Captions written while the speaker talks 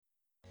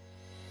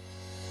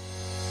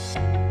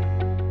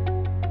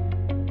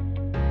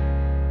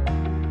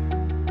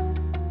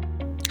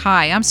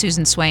Hi, I'm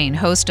Susan Swain,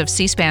 host of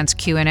C-SPAN's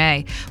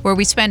Q&A, where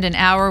we spend an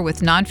hour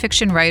with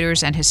nonfiction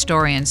writers and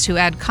historians who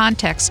add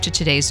context to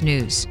today's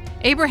news.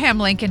 Abraham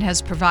Lincoln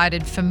has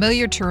provided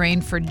familiar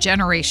terrain for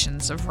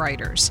generations of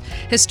writers.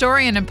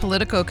 Historian and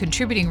Politico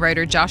contributing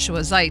writer Joshua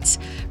Zeitz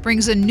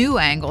brings a new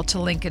angle to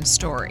Lincoln's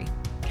story: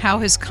 how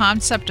his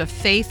concept of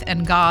faith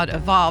and God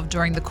evolved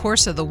during the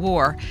course of the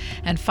war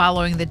and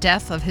following the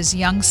death of his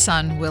young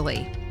son,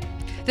 Willie.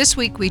 This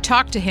week, we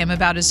talked to him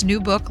about his new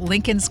book,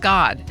 Lincoln's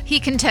God. He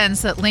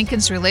contends that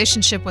Lincoln's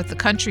relationship with the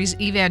country's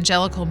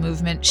evangelical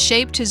movement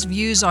shaped his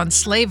views on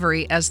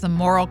slavery as the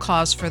moral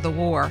cause for the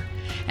war,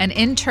 and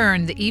in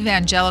turn, the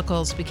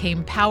evangelicals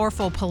became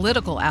powerful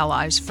political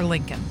allies for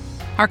Lincoln.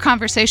 Our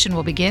conversation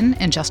will begin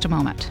in just a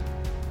moment.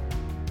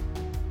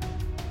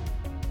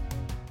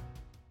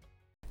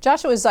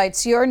 Joshua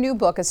Zeitz, your new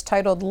book is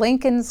titled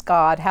Lincoln's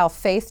God: How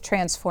Faith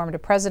Transformed a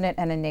President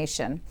and a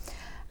Nation.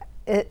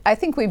 I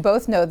think we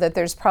both know that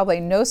there's probably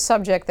no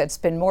subject that's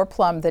been more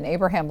plumbed than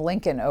Abraham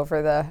Lincoln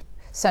over the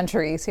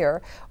centuries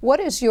here. What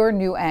is your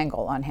new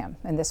angle on him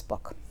in this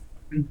book?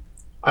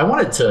 I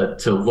wanted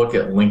to look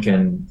at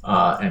Lincoln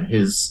and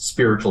his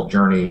spiritual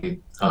journey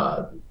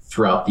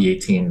throughout the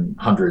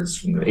 1800s,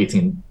 from the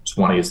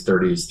 1820s,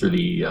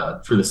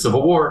 30s through the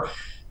Civil War,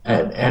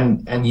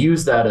 and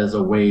use that as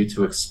a way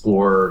to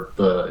explore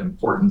the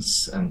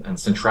importance and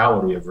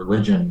centrality of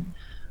religion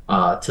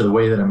to the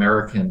way that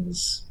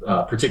Americans,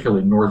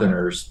 particularly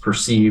Northerners,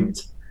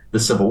 perceived the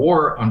Civil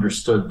War,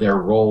 understood their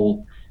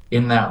role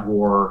in that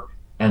war,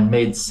 and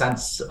made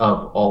sense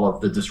of all of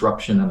the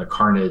disruption and the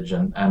carnage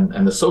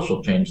and the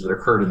social change that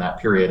occurred in that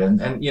period.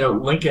 And you know,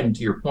 Lincoln,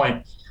 to your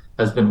point,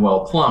 has been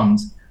well plumbed.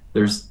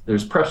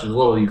 There's precious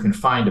little you can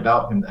find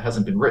about him that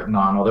hasn't been written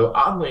on, although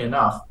oddly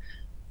enough,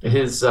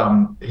 his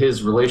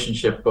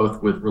relationship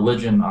both with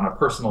religion on a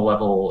personal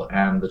level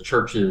and the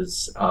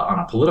churches on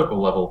a political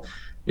level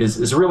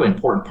is a really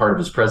important part of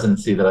his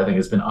presidency that I think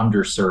has been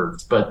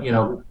underserved. But you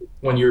know,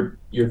 when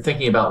you're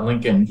thinking about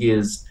Lincoln, he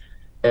is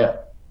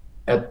at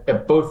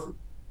both,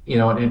 you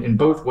know, in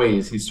both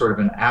ways, he's sort of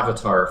an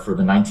avatar for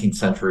the 19th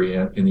century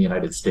in the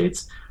United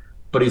States,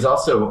 but he's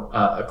also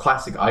a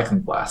classic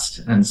iconoclast.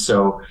 And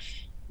so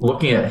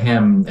looking at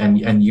him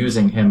and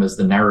using him as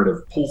the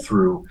narrative pull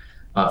through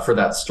for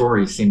that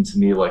story seemed to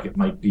me like it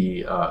might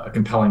be a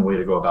compelling way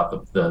to go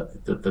about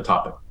the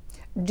topic.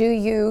 Do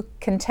you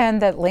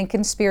contend that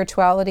Lincoln's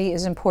spirituality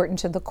is important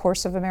to the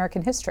course of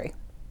American history?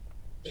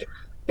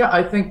 Yeah,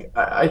 I think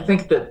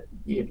that,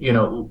 you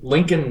know,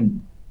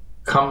 Lincoln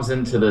comes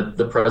into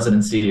the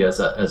presidency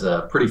as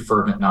a pretty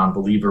fervent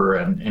non-believer,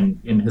 and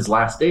in his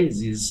last days,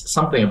 he's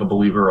something of a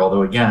believer,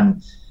 although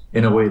again,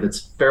 in a way that's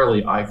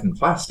fairly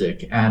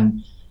iconoclastic.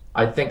 And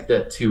I think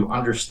that to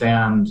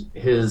understand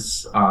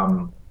his,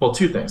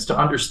 two things: to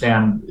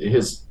understand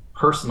his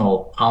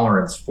personal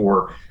tolerance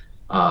for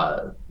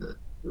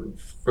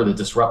the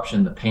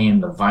disruption, the pain,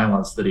 the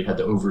violence that he had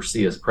to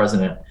oversee as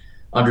president,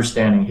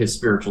 understanding his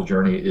spiritual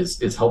journey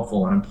is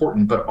helpful and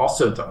important, but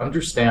also to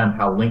understand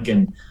how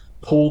Lincoln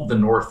pulled the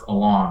North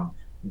along,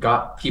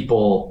 got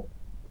people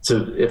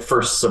to at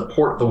first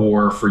support the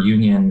war for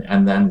Union,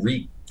 and then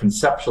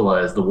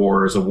reconceptualize the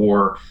war as a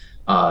war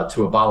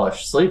to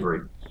abolish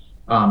slavery.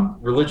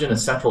 Religion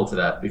is central to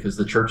that because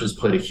the churches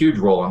played a huge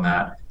role in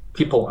that.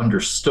 People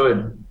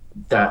understood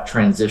that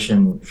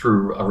transition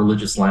through a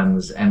religious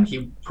lens, and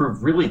he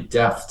proved really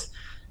deft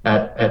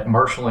at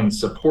marshaling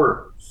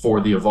support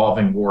for the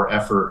evolving war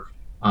effort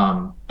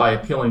by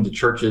appealing to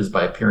churches,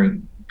 by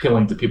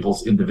appealing to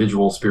people's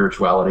individual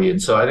spirituality.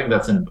 And so I think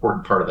that's an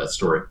important part of that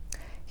story.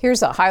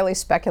 Here's a highly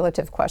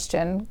speculative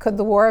question. Could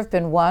the war have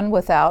been won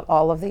without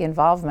all of the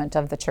involvement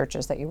of the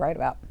churches that you write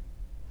about?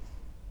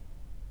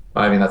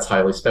 I mean, that's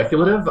highly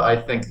speculative. I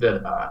think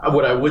that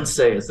what I would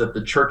say is that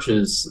the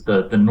churches,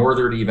 the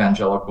Northern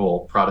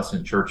evangelical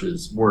Protestant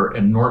churches, were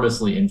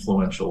enormously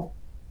influential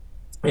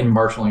in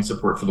marshaling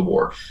support for the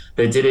war.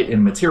 They did it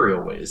in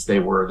material ways.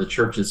 The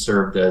churches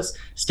served as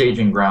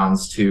staging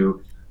grounds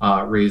to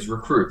raise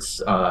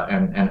recruits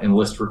and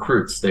enlist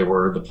recruits. They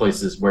were the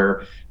places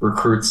where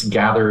recruits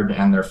gathered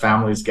and their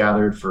families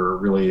gathered for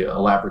really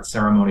elaborate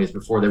ceremonies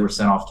before they were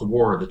sent off to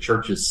war. The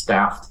churches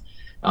staffed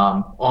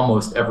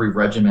almost every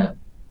regiment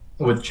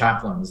with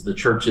chaplains. The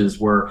churches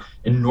were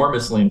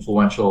enormously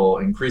influential,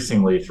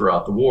 increasingly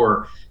throughout the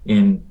war,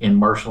 in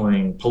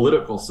marshaling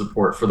political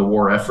support for the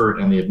war effort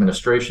and the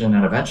administration,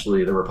 and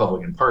eventually the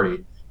Republican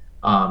Party.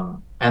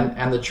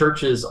 And the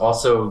churches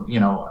also, you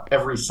know,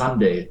 every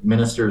Sunday,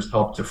 ministers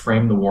helped to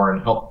frame the war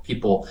and help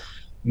people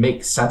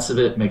make sense of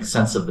it, make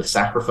sense of the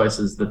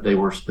sacrifices that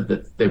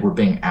they were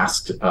being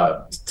asked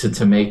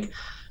to make.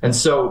 And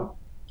so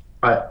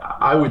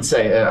I would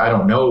say, I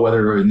don't know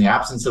whether in the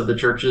absence of the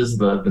churches,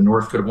 the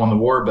North could have won the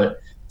war, but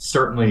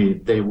certainly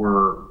they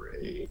were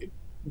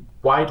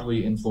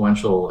widely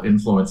influential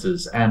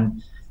influences.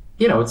 And,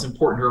 you know, it's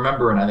important to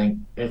remember, and I think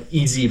it's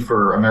easy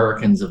for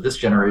Americans of this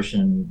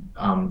generation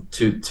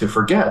to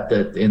forget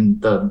that in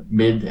the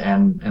mid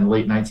and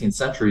late 19th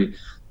century,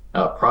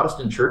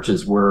 Protestant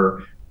churches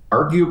were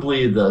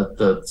arguably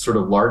the sort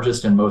of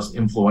largest and most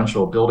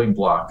influential building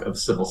block of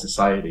civil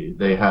society.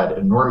 They had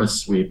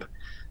enormous sweep,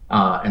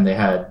 and they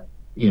had,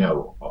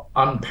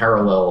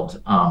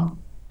 unparalleled.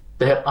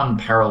 They had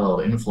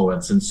unparalleled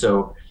influence, and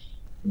so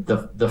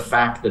the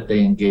fact that they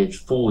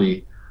engaged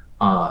fully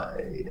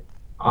to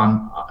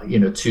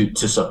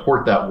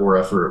support that war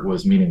effort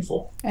was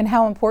meaningful. And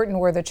how important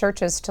were the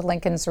churches to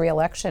Lincoln's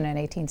reelection in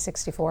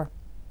 1864?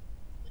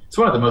 It's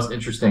one of the most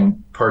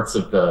interesting parts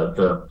of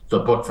the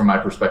book, from my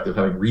perspective,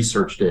 having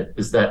researched it,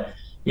 is that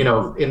in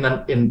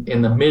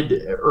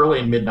the early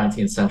and mid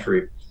 19th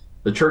century,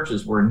 the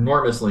churches were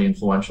enormously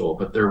influential,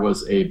 but there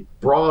was a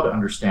broad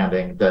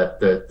understanding that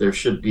there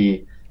should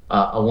be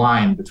a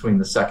line between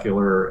the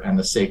secular and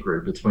the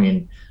sacred,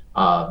 between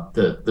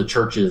the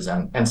churches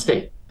and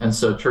state. And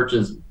so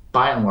churches,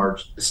 by and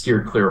large,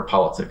 steered clear of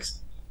politics.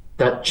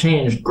 That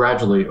changed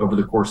gradually over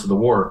the course of the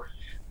war.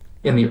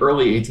 In the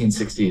early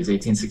 1860s,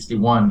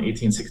 1861,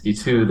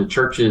 1862, the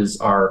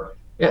churches are,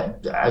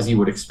 as you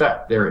would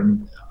expect, they're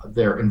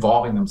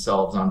involving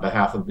themselves on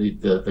behalf of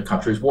the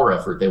country's war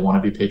effort. They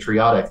want to be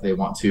patriotic. They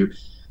want to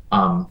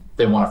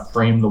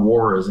frame the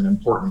war as an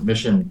important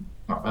mission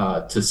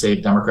to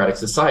save democratic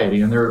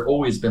society. And there had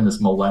always been this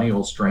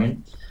millennial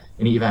strain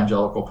in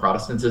evangelical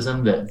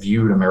Protestantism that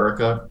viewed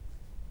America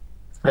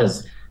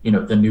as,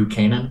 the new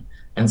Canaan.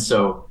 And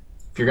so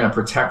if you're going to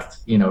protect,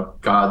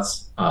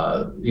 God's,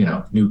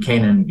 new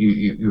Canaan,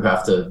 you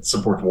have to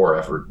support the war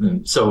effort.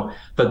 And so,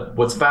 but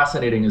what's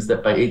fascinating is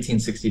that by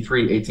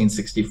 1863,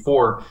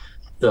 1864,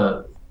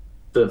 the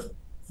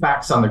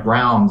facts on the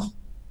ground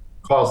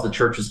caused the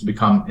churches to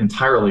become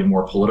entirely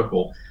more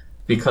political,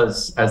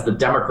 because as the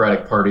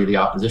Democratic Party, the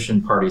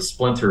opposition party,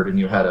 splintered, and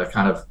you had a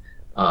kind of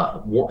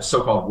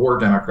so-called war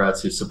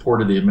Democrats who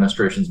supported the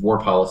administration's war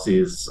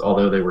policies,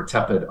 although they were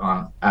tepid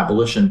on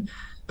abolition.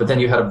 But then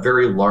you had a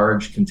very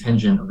large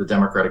contingent of the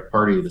Democratic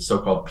Party, the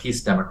so-called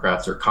peace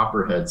Democrats or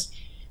Copperheads,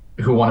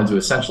 who wanted to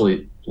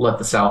essentially let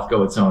the South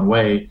go its own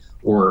way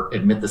or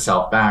admit the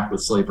South back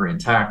with slavery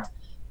intact.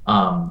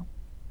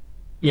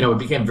 It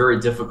became very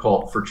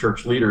difficult for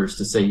church leaders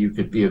to say you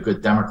could be a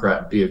good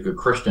Democrat, be a good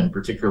Christian,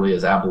 particularly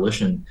as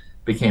abolition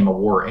became a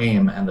war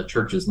aim and the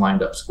churches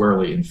lined up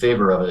squarely in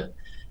favor of it.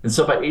 And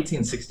so by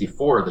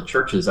 1864, the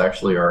churches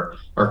actually are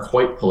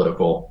quite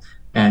political,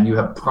 and you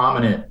have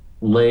prominent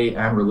lay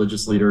and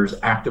religious leaders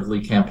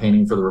actively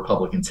campaigning for the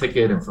Republican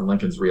ticket and for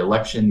Lincoln's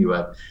reelection. You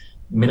have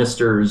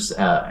ministers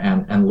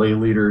and lay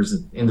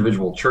leaders,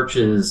 individual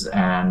churches,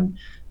 and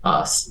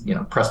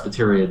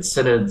Presbyterian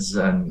synods,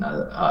 and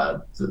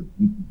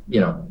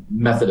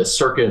Methodist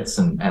circuits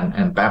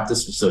and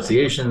Baptist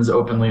associations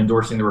openly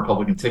endorsing the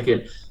Republican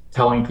ticket,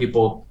 telling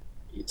people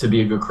to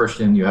be a good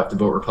Christian, you have to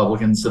vote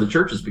Republican. So the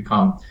church has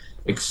become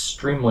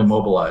extremely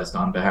mobilized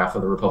on behalf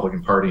of the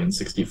Republican Party in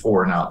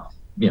 '64. Now,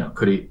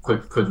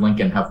 could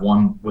Lincoln have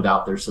won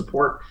without their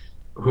support?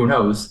 Who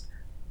knows?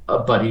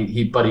 But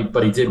he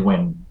did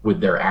win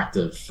with their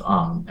active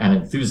and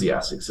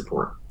enthusiastic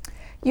support.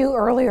 You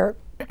earlier,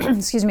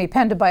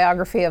 penned a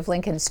biography of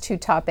Lincoln's two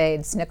top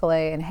aides,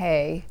 Nicolay and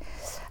Hay.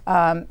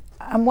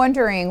 I'm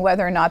wondering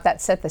whether or not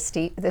that set the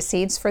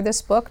seeds for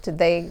this book. Did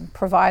they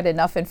provide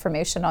enough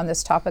information on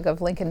this topic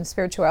of Lincoln's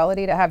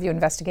spirituality to have you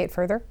investigate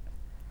further?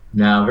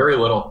 No, very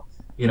little.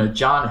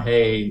 John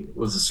Hay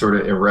was a sort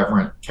of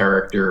irreverent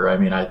character. I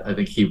mean, I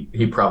think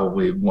he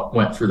probably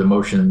went through the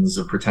motions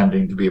of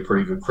pretending to be a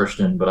pretty good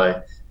Christian,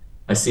 but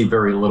I see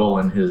very little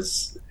in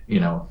his,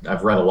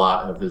 I've read a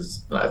lot of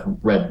I've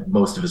read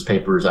most of his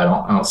papers. I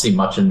don't see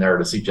much in there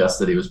to suggest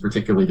that he was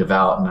particularly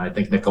devout. And I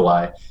think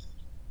Nicolay,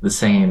 the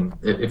same.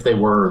 If they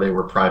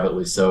were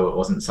privately so. It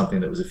wasn't something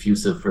that was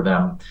effusive for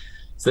them.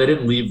 So they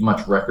didn't leave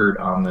much record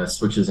on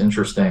this, which is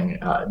interesting.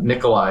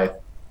 Nicolay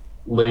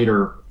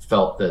later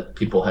felt that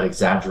people had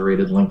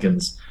exaggerated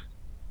Lincoln's,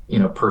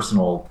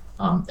 personal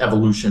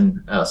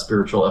evolution,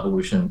 spiritual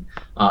evolution.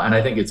 And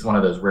I think it's one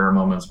of those rare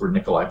moments where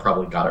Nicolay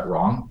probably got it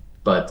wrong.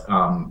 But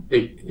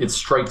it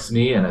strikes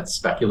me, and it's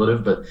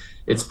speculative, but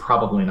it's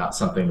probably not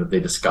something that they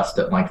discussed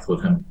at length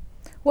with him.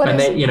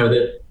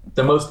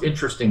 The most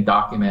interesting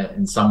document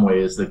in some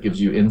ways that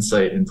gives you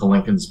insight into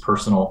Lincoln's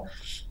personal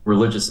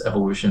religious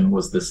evolution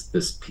was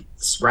this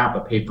scrap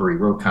of paper he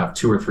wrote, kind of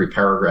 2 or 3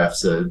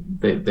 paragraphs.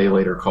 They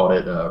later called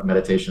it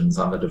Meditations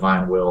on the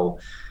Divine Will,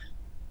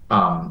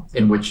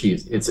 in which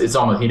it's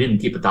almost, he didn't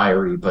keep a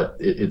diary, but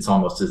it's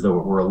almost as though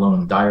it were a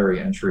lone diary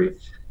entry.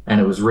 And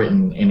it was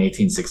written in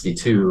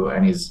 1862,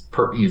 and he's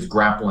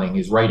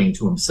writing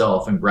to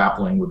himself and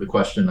grappling with the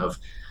question of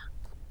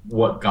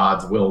what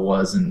God's will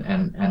was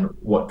and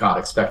what God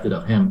expected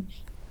of him.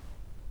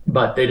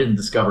 But they didn't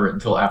discover it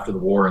until after the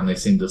war, and they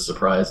seemed as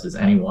surprised as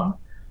anyone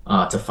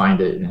to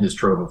find it in his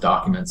trove of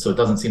documents. So it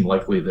doesn't seem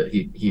likely that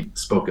he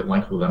spoke at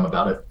length with them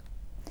about it.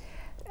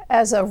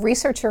 As a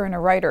researcher and a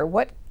writer,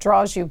 what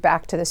draws you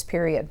back to this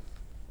period?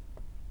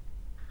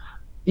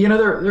 There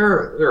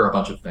are a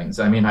bunch of things.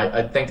 I mean,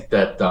 I think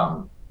that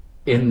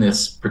in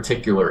this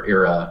particular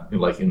era,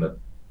 like in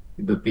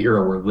the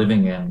era we're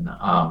living in,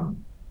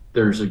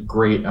 there's a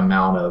great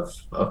amount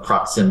of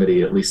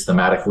proximity, at least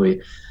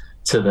thematically,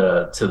 to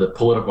the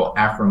political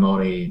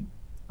acrimony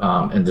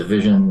and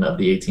division of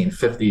the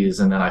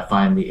 1850s, and then I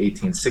find the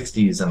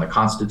 1860s and the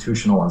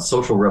constitutional and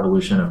social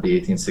revolution of the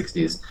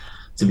 1860s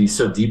to be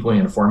so deeply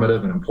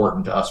informative and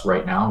important to us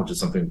right now, which is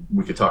something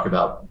we could talk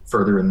about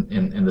further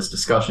in this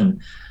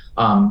discussion.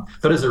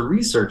 But as a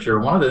researcher,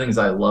 one of the things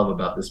I love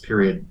about this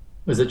period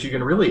is that you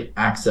can really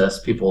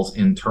access people's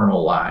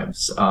internal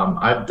lives.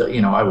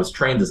 I was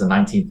trained as a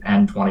 19th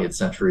and 20th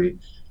century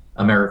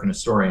American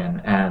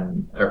historian,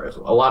 and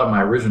a lot of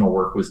my original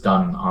work was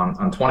done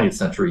on 20th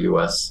century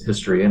U.S.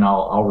 history, and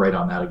I'll write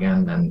on that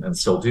again and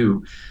still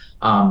do.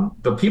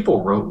 But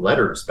people wrote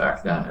letters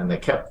back then, and they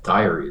kept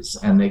diaries,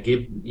 and they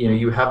gave,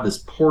 you have this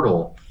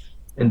portal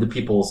into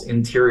people's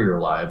interior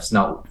lives.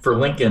 Now, for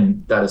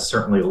Lincoln, that is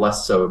certainly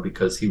less so,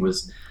 because he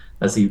was,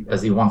 as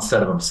he once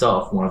said of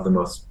himself, one of the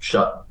most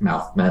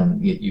shut-mouthed men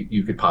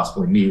you could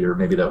possibly meet, or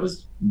maybe that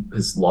was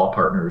his law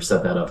partner who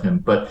said that of him.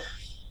 But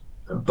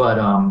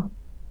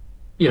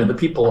the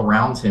people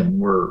around him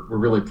were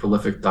really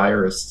prolific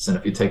diarists, and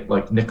if you take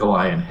like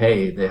Nicolay and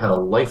Hay, they had a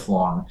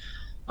lifelong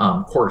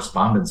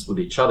correspondence with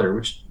each other,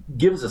 which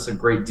gives us a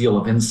great deal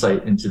of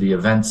insight into the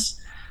events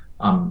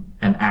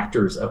and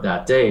actors of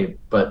that day.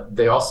 But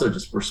they also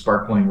just were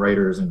sparkling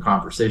writers and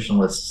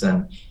conversationalists,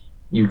 and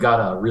you got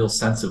a real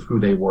sense of who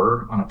they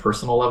were on a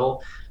personal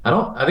level.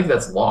 I think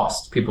that's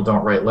lost. People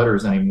don't write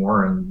letters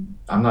anymore, and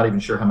I'm not even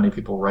sure how many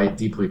people write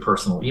deeply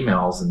personal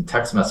emails, and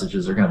text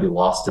messages are going to be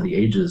lost to the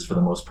ages for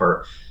the most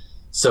part.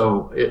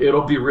 So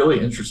it'll be really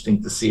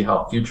interesting to see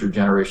how future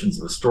generations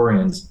of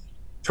historians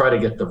try to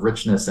get the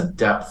richness and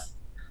depth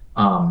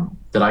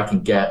that I can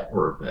get,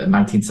 or a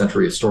 19th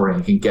century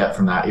historian can get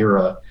from that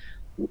era,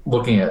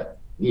 looking at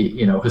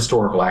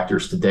historical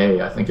actors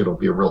today. I think it'll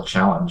be a real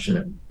challenge,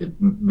 and it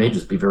may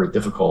just be very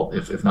difficult,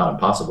 if not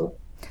impossible.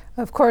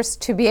 Of course,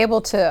 to be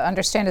able to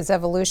understand his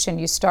evolution,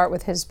 you start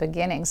with his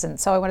beginnings, and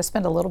so I want to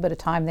spend a little bit of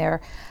time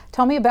there.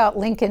 Tell me about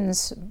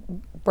Lincoln's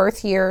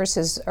birth years,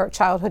 his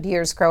childhood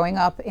years, growing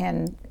up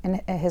in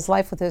his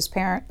life with his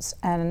parents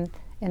and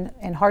in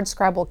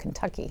Hardscrabble,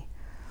 Kentucky.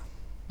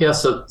 Yeah,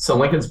 so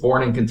Lincoln's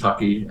born in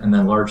Kentucky and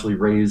then largely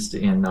raised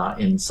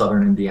in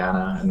southern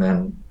Indiana, and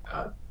then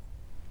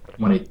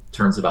when he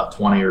turns about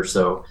 20 or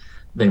so,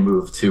 they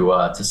move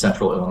to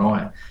central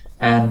Illinois.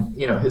 And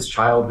his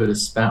childhood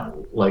is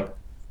spent like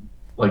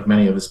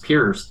many of his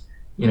peers.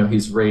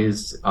 He's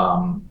raised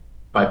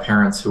by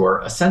parents who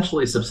are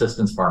essentially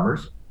subsistence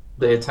farmers.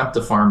 They attempt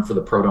to farm for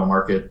the proto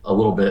market a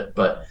little bit,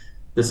 but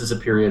this is a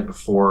period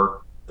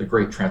before the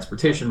great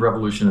transportation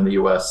revolution in the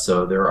U.S.,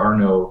 so there are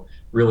no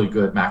really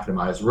good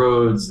macadamized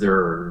roads. There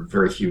are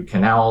very few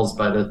canals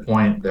by that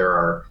point. There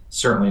are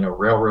certainly no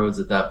railroads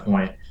at that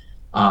point.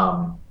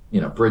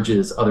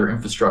 Bridges, other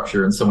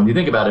infrastructure. And so when you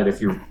think about it,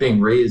 if you're being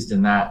raised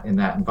in that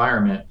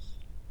environment,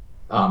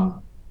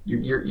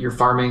 you're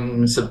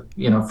farming,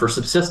 for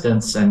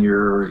subsistence, and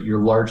you're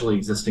largely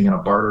existing in a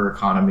barter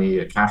economy,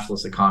 a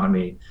cashless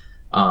economy.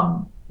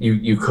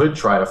 You could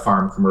try to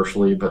farm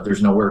commercially, but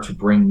there's nowhere to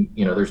bring,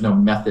 there's no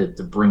method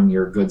to bring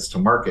your goods to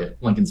market.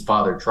 Lincoln's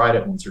father tried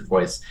it once or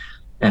twice,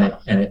 and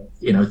it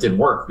didn't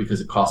work because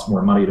it cost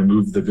more money to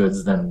move the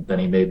goods than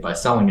he made by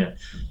selling it.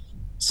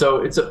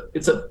 So it's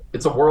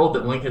a world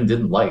that Lincoln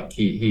didn't like.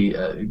 He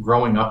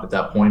growing up at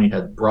that point, he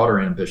had broader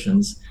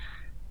ambitions,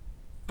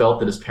 felt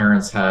that his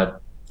parents had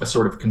a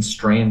sort of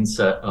constrained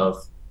set of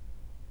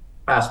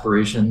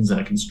aspirations and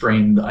a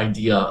constrained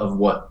idea of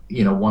what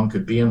one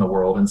could be in the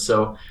world. And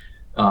so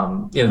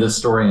the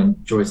historian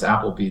Joyce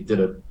Appleby did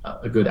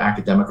a good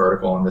academic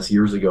article on this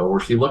years ago, where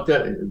she looked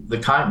at the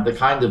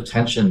kind of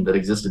tension that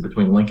existed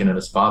between Lincoln and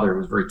his father. It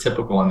was very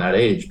typical in that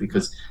age,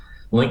 because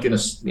Lincoln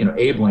is,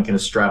 Abe Lincoln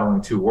is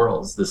straddling two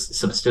worlds: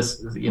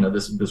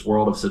 this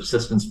world of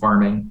subsistence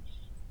farming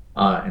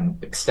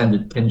and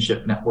extended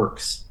kinship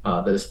networks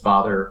that his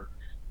father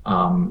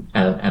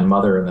and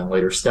mother, and then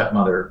later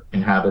stepmother,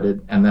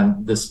 inhabited, and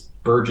then this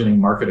burgeoning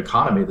market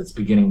economy that's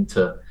beginning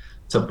to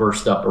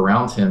burst up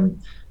around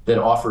him, that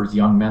offers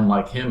young men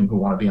like him who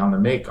want to be on the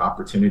make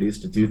opportunities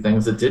to do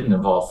things that didn't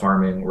involve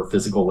farming or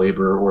physical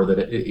labor, or that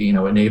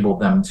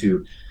enabled them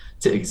to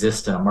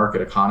exist in a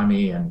market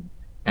economy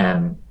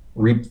and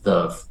reap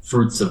the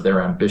fruits of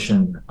their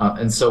ambition.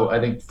 And so I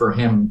think for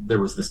him there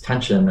was this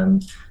tension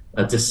and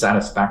a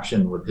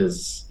dissatisfaction with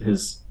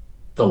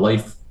the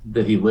life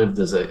that he lived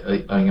as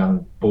a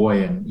young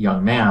boy and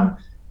young man,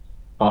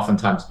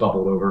 oftentimes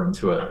bubbled over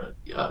into a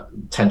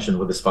tension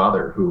with his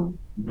father, who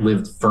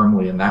lived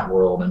firmly in that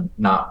world and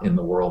not in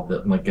the world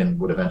that Lincoln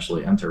would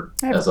eventually enter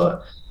as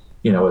a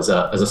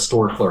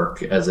store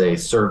clerk, as a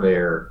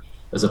surveyor,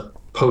 as a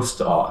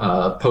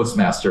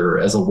postmaster,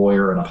 as a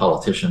lawyer, and a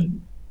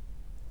politician.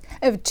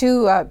 I have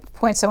 2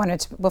 points I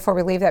wanted to, before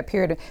we leave that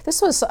period. This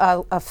was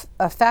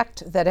a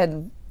fact that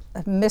had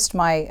missed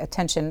my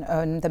attention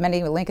on the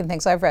many Lincoln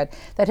things I've read,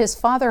 that his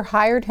father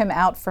hired him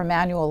out for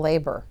manual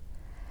labor.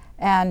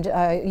 And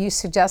you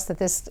suggest that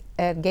this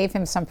gave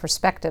him some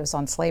perspectives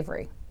on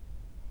slavery.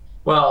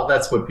 Well,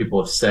 that's what people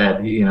have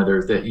said.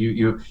 There's that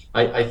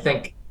I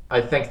think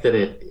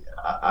that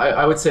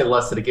I would say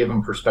less that it gave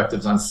him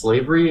perspectives on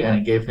slavery, and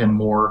it gave him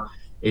more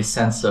a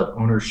sense of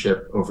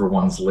ownership over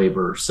one's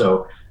labor.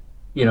 So,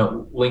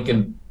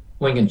 Lincoln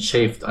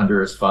chafed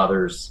under his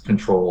father's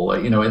control.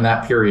 In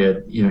that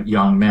period,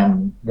 young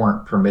men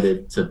weren't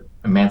permitted to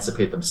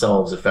emancipate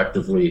themselves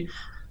effectively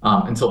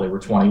until they were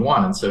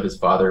 21, and so his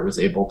father was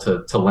able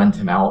to lend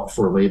him out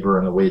for labor,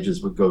 and the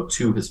wages would go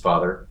to his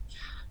father.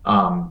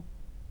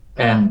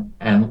 And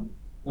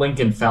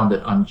Lincoln found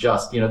it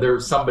unjust. There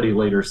was somebody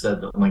later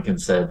said that Lincoln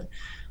said,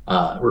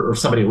 or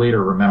somebody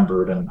later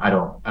remembered, and I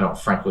don't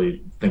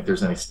frankly think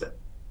there's any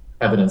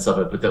evidence of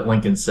it, but that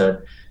Lincoln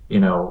said,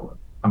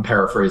 I'm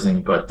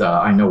paraphrasing, but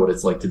I know what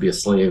it's like to be a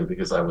slave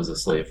because I was a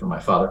slave for my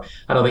father.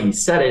 I don't think he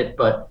said it,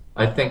 but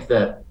I think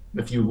that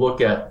if you look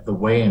at the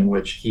way in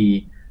which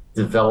he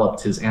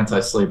developed his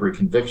anti-slavery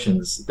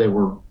convictions, they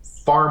were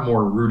far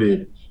more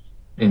rooted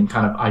in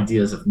kind of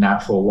ideas of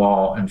natural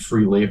law and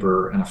free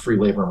labor and a free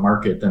labor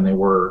market than they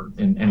were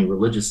in any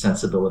religious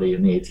sensibility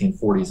in the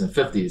 1840s and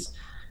 50s.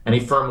 And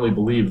he firmly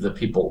believed that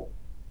people,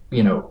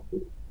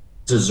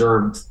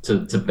 deserved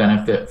to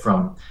benefit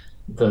from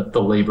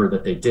the labor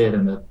that they did,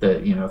 and that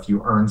if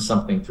you earned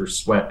something through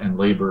sweat and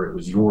labor, it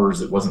was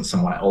yours, it wasn't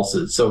someone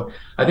else's. So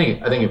I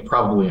think it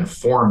probably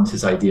informed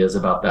his ideas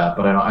about that,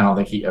 but I don't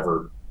think he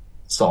ever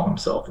saw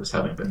himself as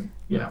having been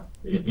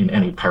in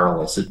any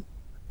parallel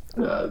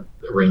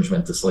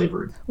arrangement to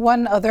slavery.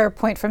 One other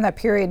point from that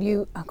period,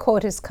 you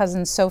quote his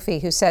cousin Sophie,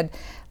 who said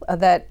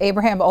that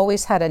Abraham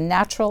always had a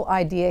natural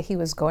idea he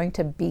was going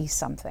to be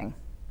something.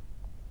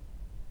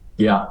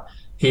 Yeah,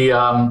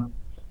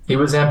 he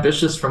was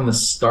ambitious from the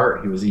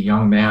start. He was a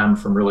young man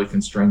from really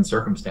constrained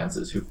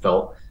circumstances who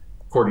felt,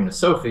 according to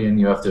Sophie, and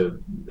you have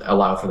to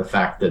allow for the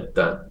fact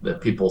that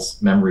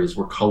people's memories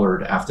were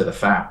colored after the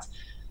fact,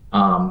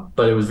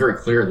 but it was very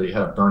clear that he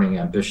had a burning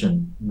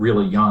ambition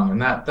really young,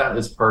 and that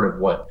is part of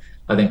what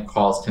I think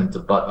caused him to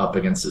butt up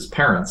against his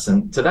parents.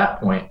 And to that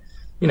point,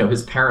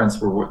 his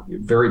parents were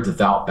very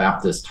devout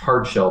Baptist,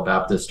 hardshell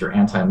Baptist, or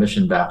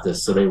anti-mission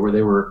Baptist, so they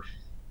were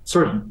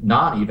sort of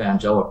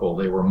non-evangelical.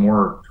 They were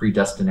more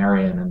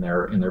predestinarian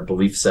in their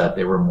belief set.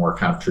 They were more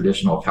kind of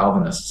traditional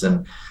Calvinists.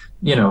 And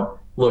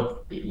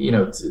look,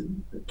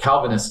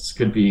 Calvinists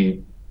could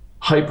be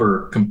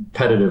hyper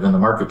competitive in the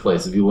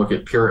marketplace. If you look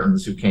at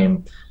Puritans who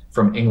came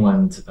from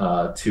England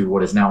to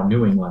what is now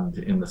New England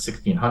in the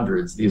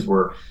 1600s, these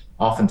were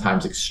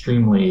oftentimes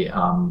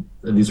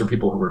these are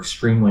people who were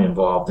extremely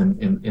involved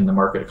in the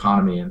market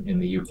economy in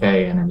the UK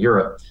and in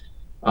Europe.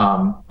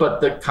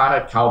 But the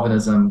kind of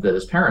Calvinism that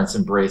his parents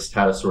embraced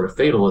had a sort of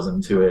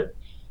fatalism to it.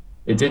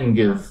 It didn't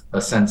give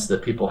a sense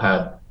that people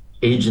had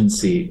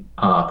agency,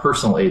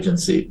 personal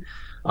agency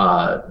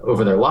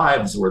over their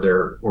lives or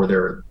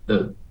their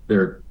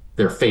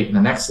fate in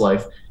the next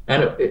life.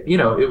 And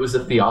it was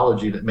a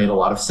theology that made a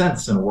lot of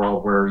sense in a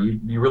world where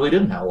you really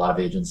didn't have a lot of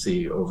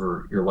agency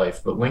over your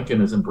life. But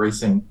Lincoln is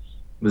embracing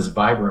this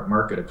vibrant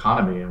market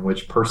economy in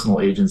which personal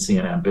agency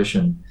and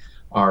ambition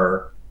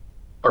are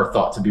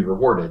thought to be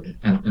rewarded.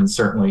 And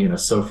certainly,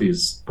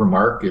 Sophie's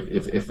remark,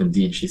 if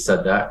indeed she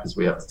said that, because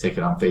we have to take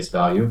it on face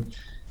value,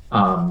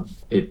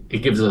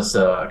 it gives us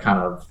a kind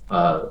of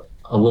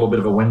a little bit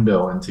of a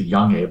window into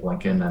young Abe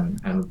Lincoln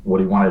and what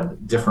he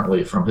wanted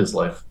differently from his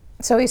life.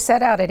 So he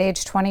set out at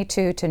age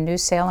 22 to New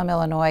Salem,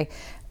 Illinois.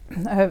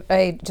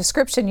 A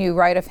description you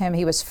write of him: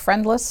 he was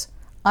friendless,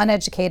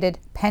 uneducated,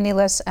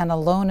 penniless, and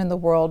alone in the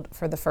world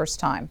for the first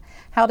time.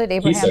 How did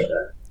Abraham? He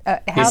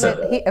said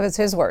that. It was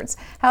his words.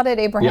 How did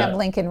Abraham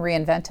Lincoln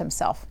reinvent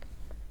himself?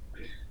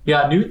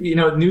 Yeah,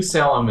 New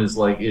Salem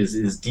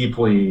is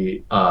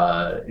deeply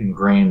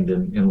ingrained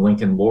in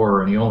Lincoln lore,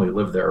 and he only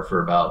lived there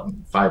for about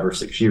 5 or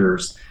 6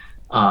 years.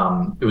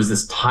 It was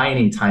this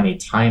tiny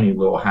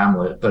little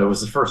hamlet, but it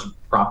was the first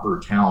proper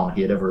town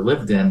he had ever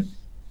lived in,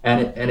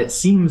 and it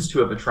seems to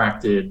have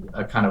attracted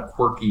a kind of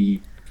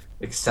quirky,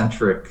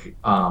 eccentric,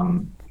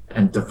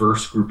 and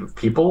diverse group of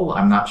people.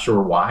 I'm not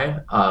sure why,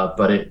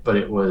 but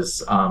it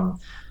was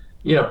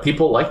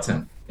people liked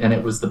him, and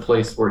it was the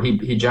place where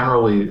he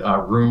generally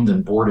roomed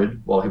and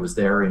boarded while he was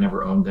there. He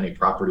never owned any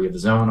property of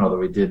his own,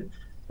 although he did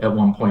at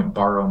one point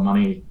borrow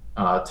money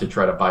to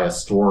try to buy a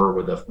store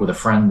with a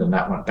friend, and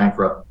that went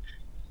bankrupt.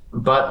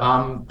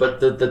 But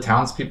the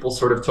townspeople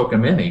sort of took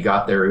him in. He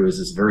got there. He was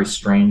this very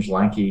strange,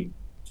 lanky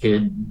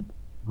kid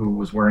who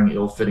was wearing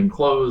ill-fitting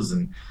clothes,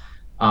 and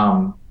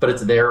but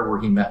it's there where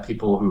he met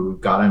people who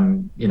got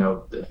him,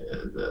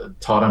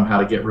 taught him how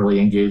to get really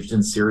engaged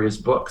in serious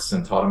books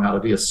and taught him how to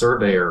be a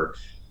surveyor.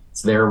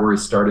 It's there where he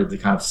started to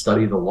kind of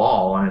study the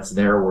law, and it's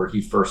there where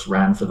he first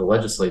ran for the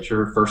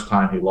legislature. First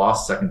time he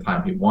lost, second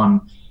time he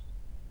won,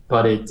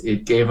 but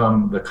it gave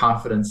him the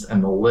confidence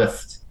and the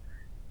lift,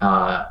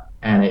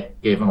 and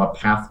it gave him a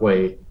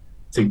pathway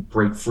to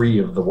break free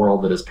of the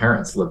world that his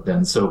parents lived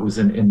in. So it was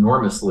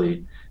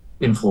enormously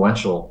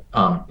influential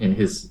in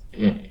his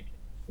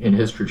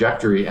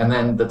trajectory. And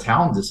then the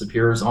town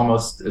disappears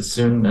almost as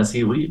soon as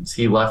he leaves.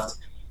 He left,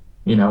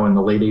 in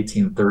the late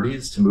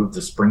 1830s to move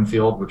to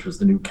Springfield, which was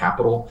the new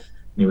capital.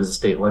 And he was a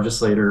state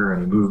legislator,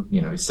 and he moved,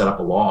 he set up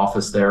a law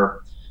office there.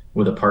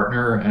 with a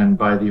partner. And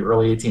by the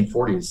early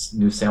 1840s,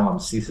 New Salem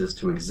ceases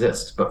to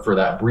exist. But for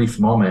that brief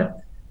moment,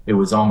 it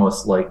was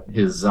almost like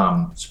his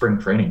spring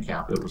training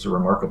camp. It was a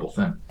remarkable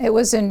thing. It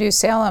was in New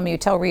Salem, you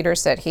tell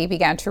readers, that he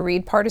began to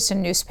read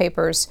partisan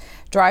newspapers,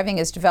 driving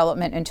his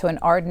development into an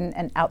ardent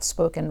and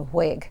outspoken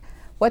Whig.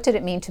 What did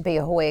it mean to be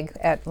a Whig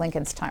at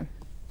Lincoln's time?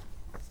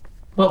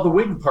 Well, the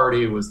Whig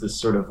Party was this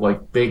sort of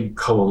like big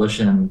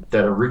coalition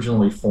that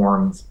originally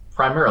formed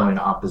primarily in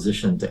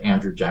opposition to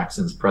Andrew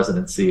Jackson's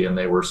presidency, and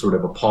they were sort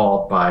of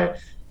appalled by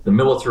the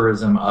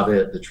militarism of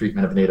it, the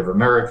treatment of Native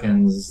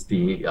Americans,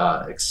 the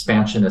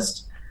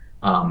expansionist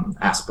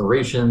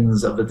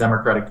aspirations of the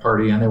Democratic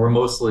Party, and they were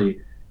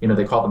mostly,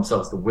 they called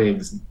themselves the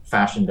Whigs,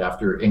 fashioned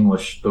after the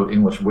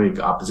English Whig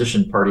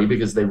opposition party,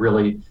 because they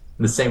really, in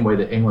the same way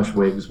that English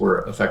Whigs were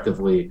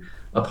effectively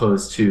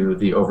opposed to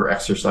the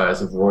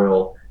overexercise of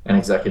royal and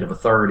executive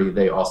authority,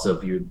 they also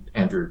viewed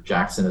Andrew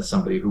Jackson as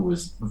somebody who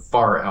was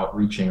far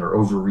outreaching or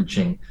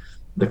overreaching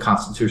the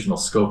constitutional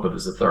scope of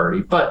his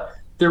authority. But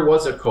there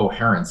was a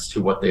coherence to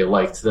what they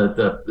liked.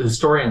 The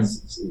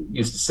historians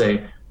used to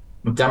say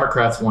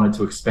Democrats wanted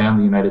to expand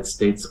the United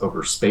States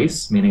over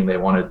space, meaning they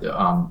wanted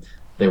to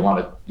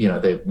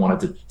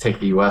take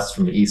the U.S.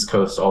 from the East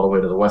Coast all the way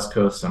to the West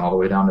Coast and all the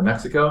way down to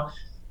Mexico,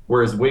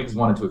 whereas Whigs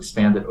wanted to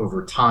expand it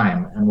over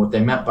time. And what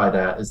they meant by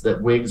that is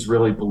that Whigs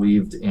really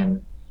believed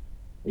in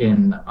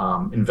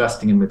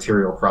investing in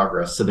material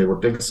progress. So they were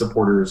big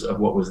supporters of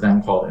what was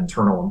then called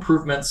internal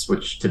improvements,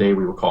 which today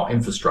we would call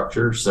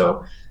infrastructure.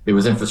 So it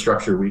was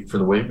infrastructure week for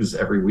the Whigs.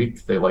 Every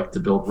week they liked to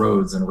build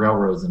roads and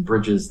railroads and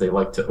bridges. They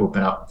liked to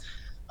open up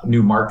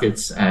new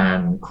markets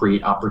and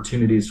create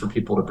opportunities for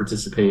people to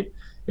participate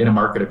in a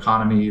market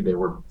economy. They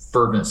were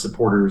fervent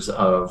supporters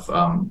of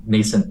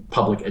nascent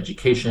public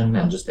education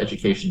and just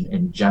education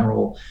in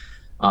general.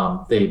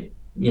 They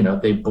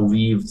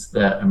believed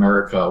that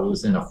America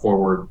was in a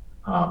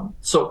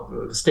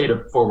state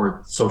of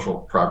forward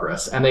social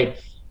progress. And they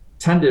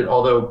tended,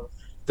 although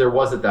there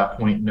was at that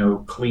point no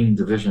clean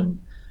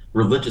division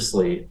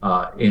religiously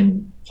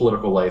in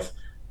political life,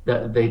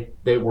 that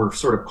they were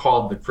sort of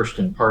called the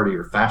Christian Party,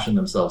 or fashioned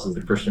themselves as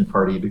the Christian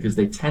Party, because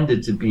they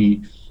tended to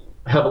be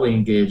heavily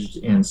engaged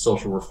in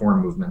social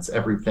reform movements,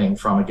 everything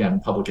from, again,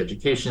 public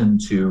education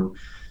to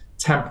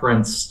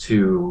temperance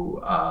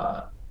to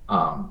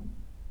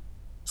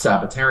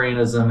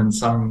Sabbatarianism in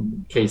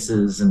some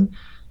cases. And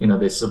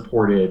they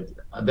supported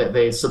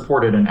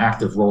an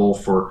active role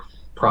for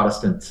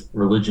Protestant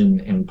religion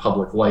in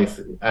public life,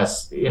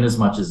 in as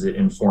much as it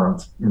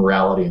informed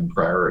morality and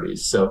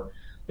priorities. So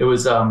it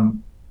was,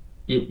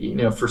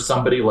 for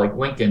somebody like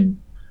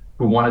Lincoln,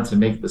 who wanted to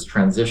make this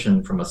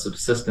transition from a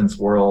subsistence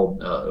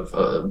world,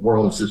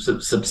 of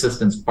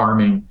subsistence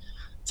farming,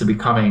 to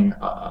becoming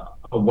a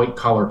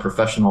white-collar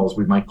professional, as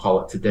we might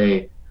call it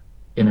today,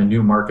 in a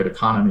new market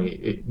economy,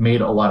 it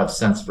made a lot of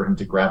sense for him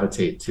to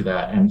gravitate to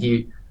that. And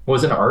he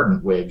was an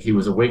ardent Whig. He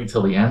was a Whig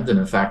till the end, and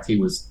in fact, he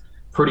was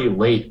pretty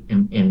late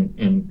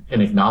in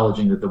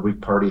acknowledging that the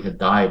Whig Party had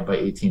died by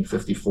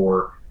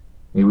 1854.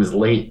 He was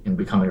late in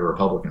becoming a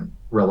Republican,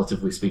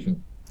 relatively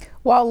speaking.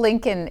 While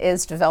Lincoln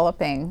is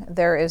developing,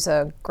 there is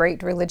a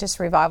great religious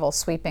revival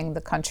sweeping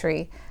the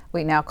country.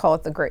 We now call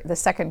it the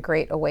Second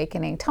Great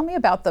Awakening. Tell me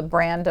about the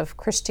brand of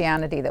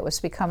Christianity that was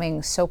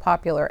becoming so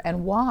popular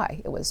and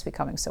why it was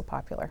becoming so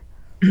popular.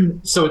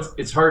 So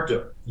it's hard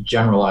to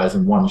generalize,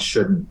 and one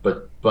shouldn't,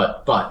 but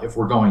if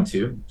we're going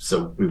to,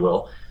 so we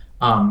will.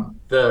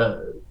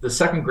 The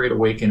Second Great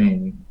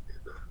Awakening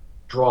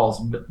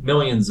draws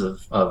millions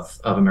of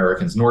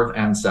Americans, North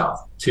and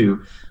South,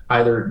 to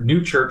either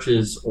new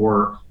churches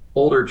or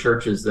older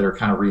churches that are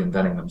kind of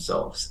reinventing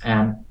themselves.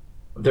 And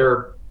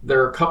there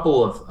are a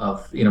couple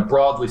of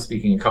broadly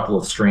speaking, a couple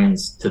of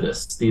strains to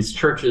this. These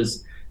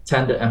churches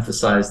tend to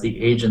emphasize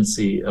the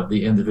agency of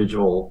the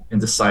individual in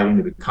deciding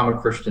to become a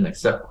Christian,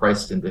 accept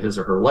Christ into his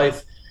or her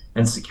life,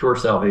 and secure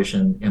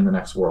salvation in the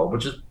next world,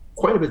 which is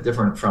quite a bit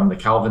different from the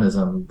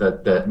Calvinism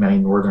that many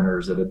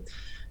Northerners that had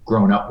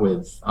grown up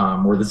with,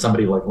 or that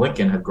somebody like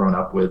Lincoln had grown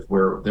up with,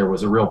 where there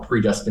was a real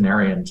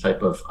predestinarian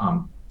type of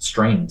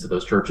strain to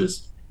those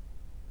churches,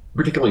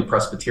 particularly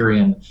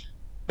Presbyterian,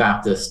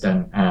 Baptist,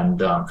 and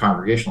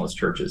Congregationalist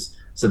churches.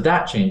 So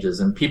that changes,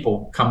 and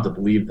people come to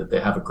believe that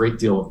they have a great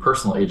deal of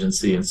personal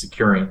agency in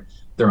securing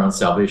their own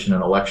salvation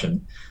and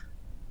election.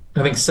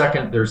 I think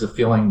second, there's a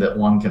feeling that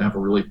one can have a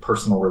really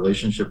personal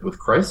relationship with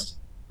Christ.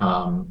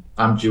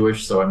 I'm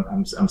Jewish, so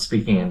I'm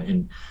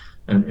speaking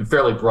in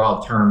fairly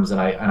broad terms,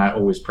 and I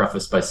always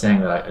preface by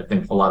saying that I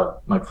think a lot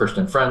of my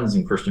Christian friends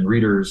and Christian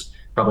readers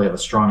probably have a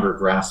stronger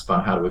grasp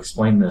on how to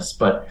explain this,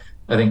 but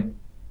I think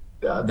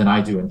than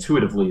I do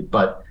intuitively.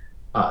 But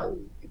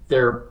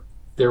there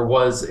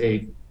was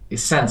a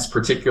sense,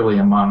 particularly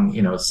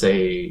among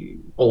say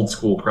old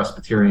school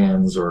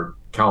Presbyterians or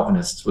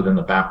Calvinists within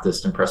the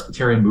Baptist and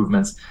Presbyterian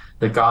movements,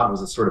 that God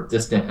was a sort of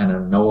distant and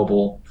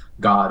unknowable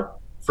God.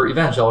 For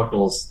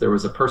evangelicals, there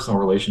was a personal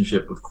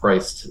relationship with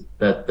Christ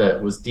that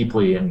was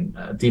deeply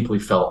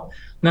felt.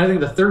 And I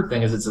think the third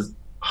thing is it's a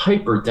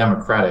hyper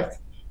democratic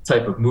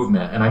type of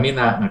movement. And I mean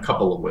that in a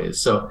couple of ways.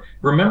 So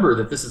remember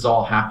that this is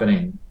all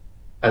happening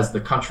as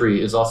the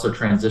country is also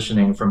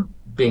transitioning from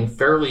being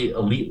fairly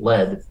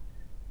elite-led,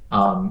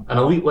 an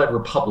elite-led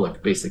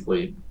republic,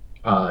 basically,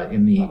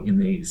 in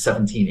the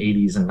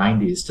 1780s and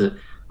 90s, to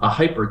a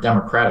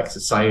hyper-democratic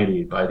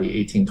society by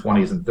the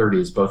 1820s and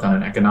 30s, both on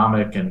an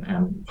economic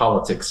and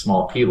politics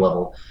small p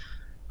level.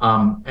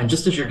 And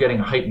just as you're getting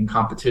a heightened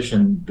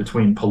competition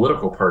between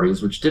political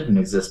parties, which didn't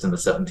exist in the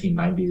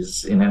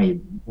 1790s in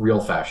any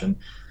real fashion,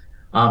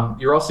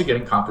 you're also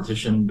getting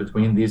competition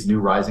between these new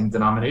rising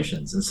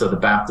denominations. And so the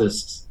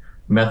Baptists,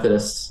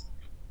 Methodists,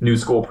 New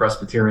School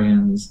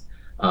Presbyterians,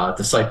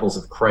 Disciples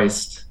of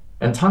Christ,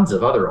 and tons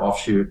of other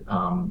offshoot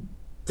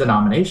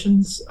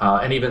denominations,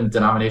 and even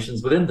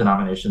denominations within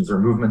denominations, or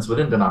movements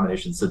within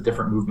denominations, so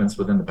different movements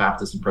within the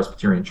Baptist and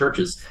Presbyterian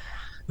churches,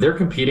 they're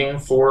competing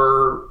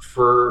to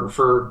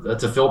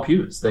fill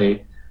pews.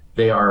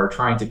 They are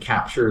trying to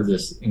capture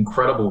this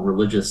incredible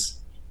religious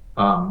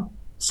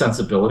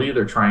sensibility.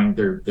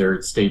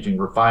 They're staging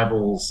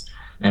revivals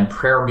and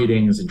prayer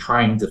meetings and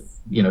trying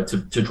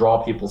to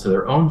draw people to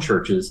their own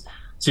churches.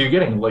 So you're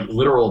getting like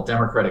literal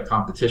democratic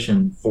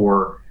competition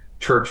for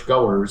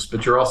churchgoers,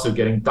 but you're also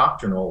getting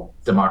doctrinal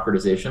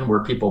democratization,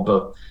 where people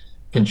both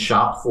can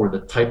shop for the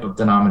type of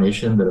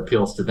denomination that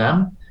appeals to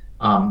them,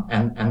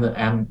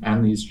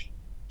 and these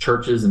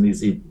churches and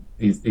these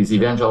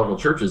evangelical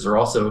churches are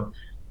also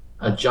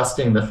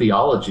adjusting the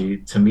theology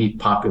to meet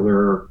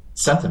popular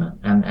sentiment.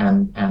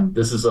 And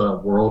this is a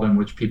world in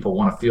which people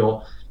want to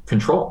feel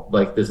control.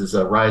 Like, this is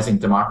a rising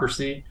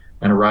democracy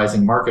and a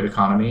rising market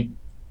economy.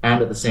 And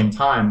at the same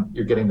time,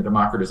 you're getting the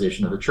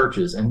democratization of the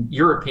churches. And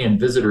European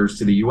visitors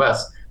to the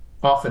US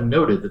often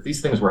noted that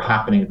these things were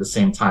happening at the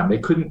same time. They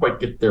couldn't quite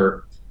get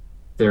their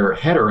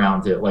head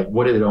around it. Like,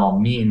 what did it all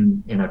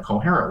mean in a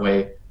coherent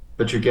way?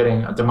 But you're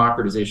getting a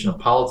democratization of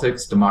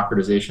politics,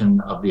 democratization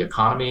of the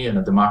economy, and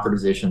a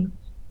democratization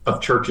of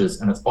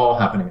churches, and it's all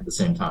happening at the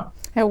same time.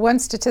 Now, one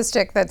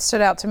statistic that stood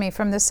out to me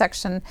from this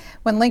section: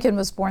 when Lincoln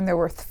was born, there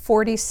were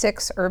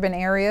 46 urban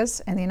areas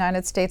in the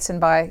United States, and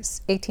by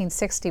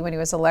 1860, when he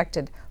was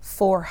elected,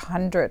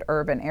 400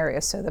 urban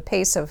areas. So the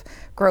pace of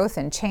growth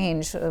and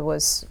change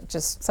was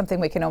just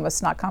something we can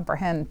almost not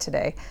comprehend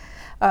today.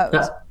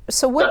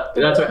 So what?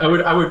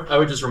 I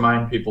would just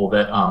remind people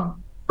that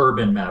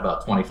urban meant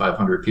about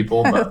 2,500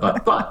 people,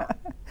 but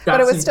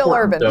it was still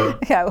urban. So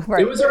yeah,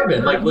 right. It was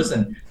urban. Like,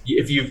 listen,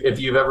 if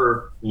you've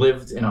ever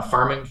lived in a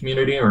farming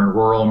community or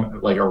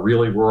in a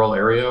really rural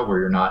area where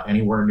you're not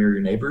anywhere near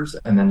your neighbors,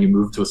 and then you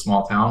move to a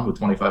small town with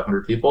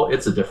 2,500 people,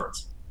 it's a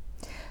difference.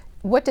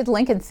 What did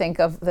Lincoln think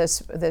of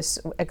this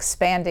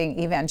expanding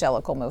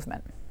evangelical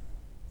movement?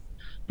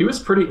 He was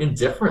pretty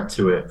indifferent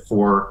to it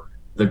for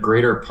the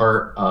greater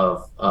part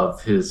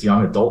of his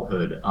young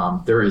adulthood.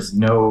 There is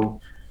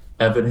no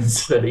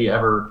evidence that he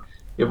ever.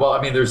 Well,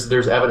 I mean,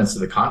 there's evidence to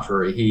the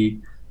contrary.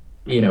 He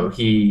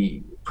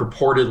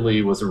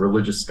purportedly was a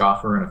religious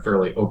scoffer, and a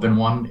fairly open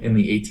one, in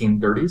the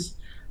 1830s,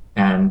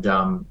 and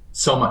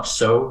so much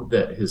so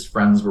that his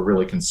friends were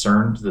really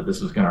concerned that this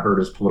was going to hurt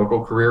his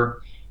political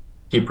career.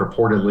 He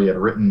purportedly had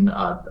written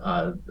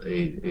a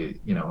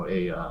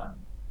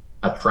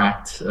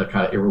tract, a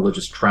kind of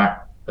irreligious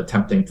tract,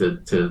 attempting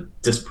to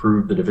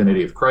disprove the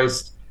divinity of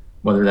Christ.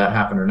 Whether that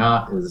happened or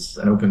not is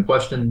an open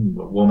question.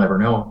 We'll never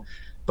know.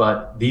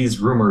 But these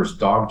rumors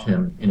dogged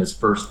him in his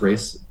first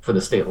race for the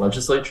state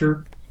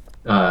legislature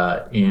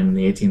in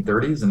the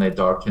 1830s, and they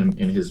dogged him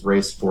in his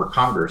race for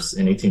Congress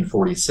in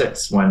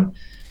 1846, when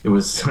it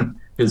was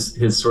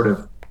his sort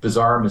of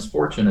bizarre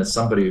misfortune as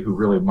somebody who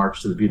really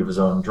marched to the beat of his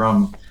own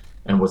drum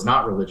and was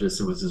not religious.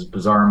 It was his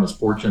bizarre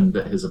misfortune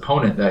that his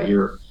opponent that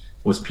year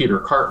was Peter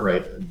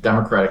Cartwright, a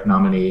Democratic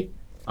nominee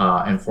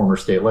and former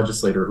state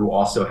legislator, who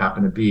also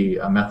happened to be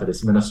a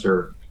Methodist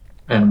minister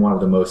and one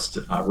of the most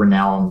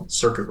renowned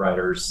circuit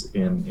riders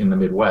in the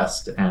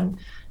Midwest. And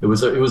it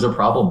was a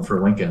problem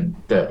for Lincoln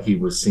that he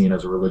was seen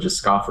as a religious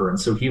scoffer. And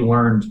so he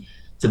learned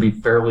to be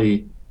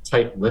fairly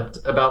tight-lipped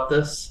about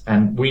this.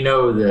 And we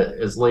know that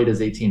as late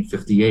as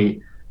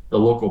 1858, the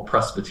local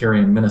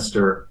Presbyterian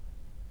minister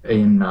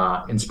in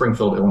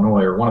Springfield,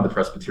 Illinois, or one of the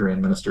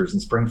Presbyterian ministers in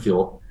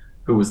Springfield,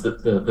 who was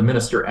the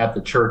minister at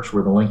the church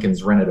where the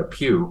Lincolns rented a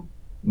pew,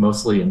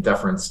 mostly in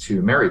deference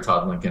to Mary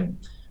Todd Lincoln,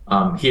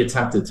 he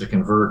attempted to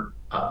convert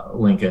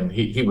Lincoln.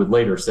 He would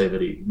later say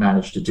that he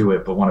managed to do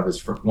it, but one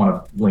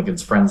of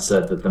Lincoln's friends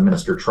said that the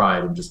minister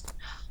tried and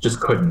just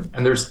couldn't.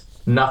 And there's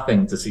nothing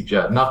in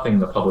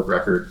the public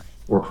record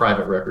or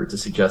private record to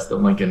suggest that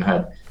Lincoln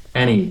had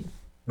any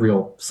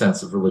real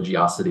sense of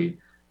religiosity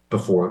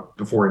before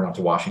he went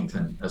to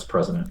Washington as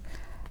president.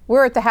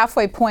 We're at the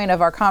halfway point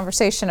of our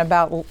conversation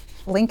about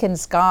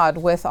Lincoln's God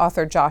with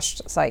author Josh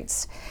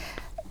Zeitz.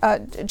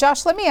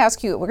 Josh, let me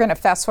ask you, we're going to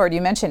fast forward.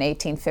 You mentioned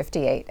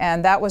 1858,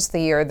 and that was the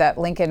year that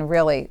Lincoln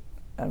really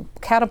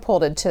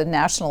catapulted to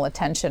national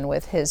attention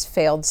with his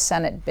failed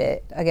Senate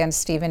bid against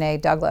Stephen A.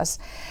 Douglas.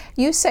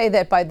 You say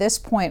that by this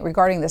point,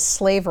 regarding the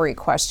slavery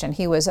question,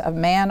 he was a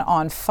man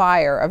on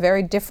fire, a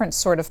very different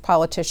sort of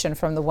politician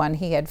from the one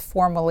he had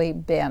formerly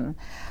been.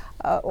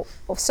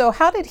 So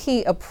how did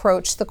he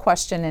approach the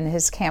question in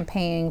his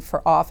campaign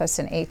for office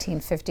in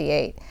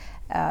 1858?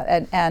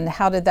 And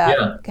how did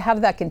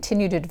that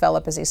continue to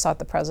develop as he sought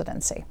the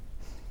presidency?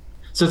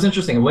 So it's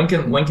interesting.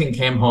 Lincoln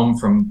came home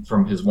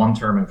from his one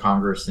term in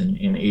Congress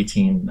in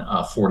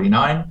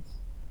 1849,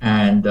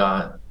 and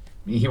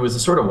he was a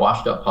sort of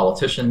washed-up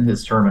politician.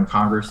 His term in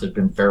Congress had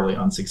been fairly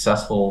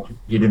unsuccessful.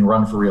 He didn't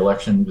run for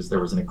re-election because there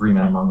was an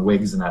agreement among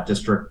Whigs in that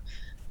district.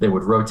 They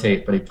would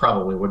rotate, but he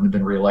probably wouldn't have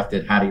been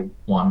reelected had he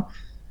won.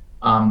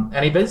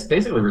 And he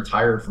basically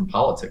retired from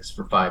politics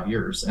for 5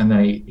 years, and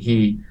then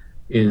he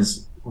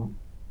is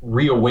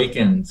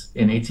reawakened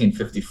in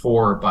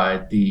 1854 by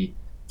the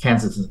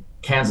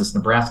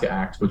Kansas-Nebraska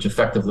Act, which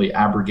effectively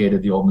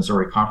abrogated the old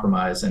Missouri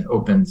Compromise and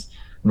opened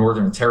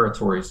northern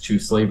territories to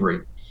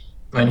slavery.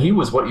 And he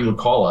was what you would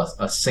call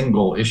a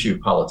single issue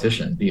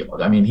politician. He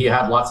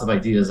had lots of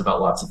ideas about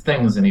lots of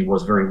things, and he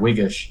was very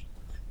Whiggish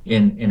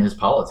in his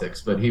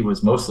politics, but he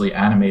was mostly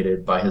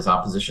animated by his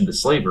opposition to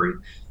slavery.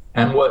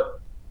 And what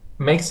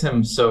makes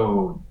him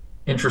so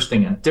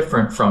interesting and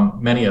different from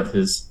many of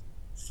his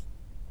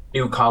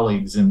new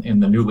colleagues in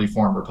the newly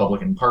formed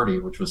Republican Party,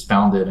 which was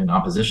founded in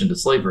opposition to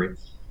slavery,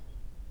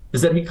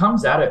 is that he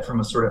comes at it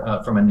from a sort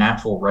of from a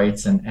natural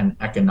rights and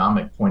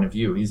economic point of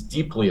view. He's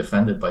deeply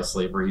offended by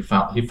slavery.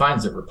 He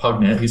finds it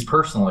repugnant. He's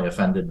personally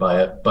offended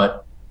by it,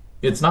 but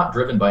it's not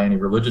driven by any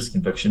religious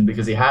conviction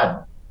because he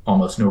had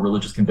almost no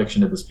religious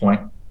conviction at this point.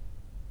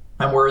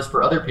 And whereas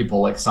for other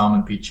people like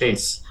Salmon P.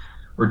 Chase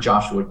or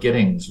Joshua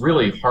Giddings,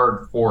 really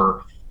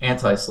hardcore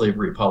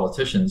anti-slavery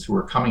politicians who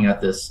are coming at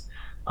this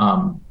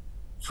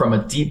from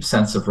a deep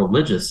sense of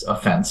religious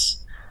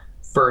offense,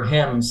 for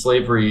him,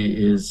 slavery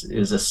is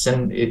a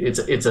sin. It's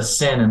a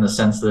sin in the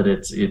sense that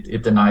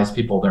it denies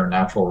people their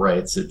natural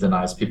rights. It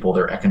denies people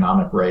their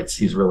economic rights.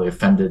 He's really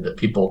offended that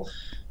people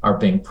are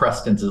being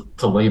pressed into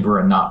labor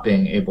and not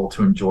being able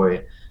to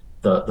enjoy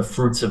the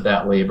fruits of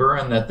that labor,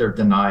 and that they're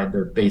denied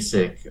their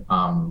basic,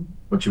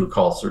 what you would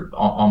call sort of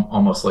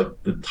almost like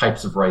the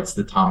types of rights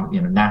that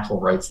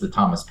natural rights that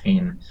Thomas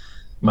Paine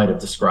might have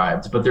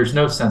described. But there's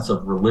no sense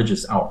of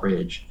religious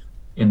outrage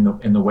in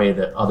the way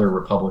that other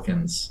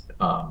Republicans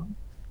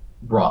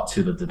brought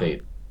to the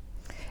debate.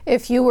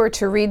 If you were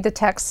to read the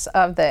texts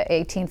of the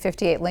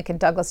 1858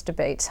 Lincoln-Douglas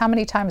debates, how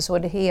many times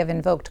would he have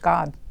invoked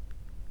God?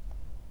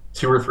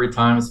 2 or 3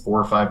 times, 4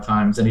 or 5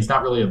 times, and he's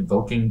not really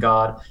invoking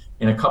God.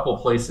 In a couple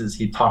places,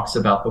 he talks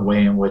about the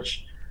way in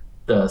which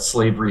the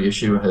slavery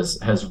issue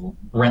has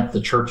rent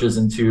the churches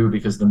in two,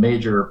 because the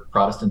major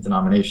Protestant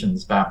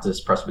denominations,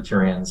 Baptists,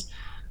 Presbyterians,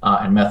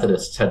 and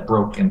Methodists, had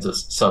broke into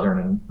southern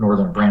and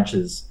northern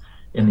branches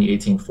in the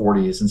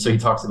 1840s. And so he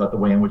talks about the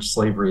way in which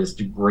slavery is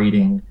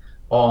degrading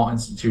all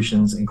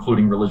institutions,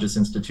 including religious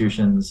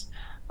institutions.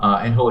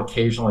 And he'll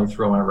occasionally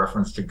throw in a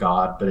reference to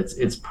God, but it's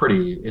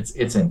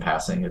in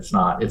passing. It's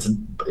not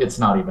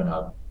even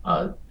a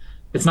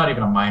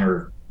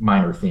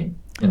minor theme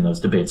in those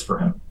debates for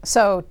him.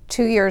 So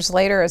 2 years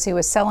later, as he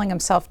was selling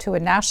himself to a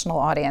national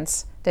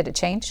audience, did it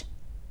change?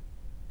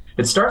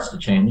 It starts to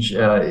change.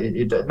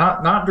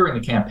 Not during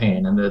the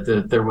campaign, and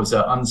there was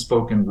an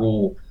unspoken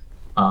rule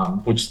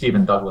which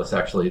Stephen Douglas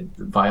actually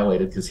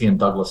violated, because he and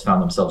Douglas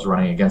found themselves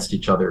running against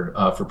each other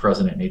for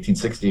president in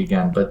 1860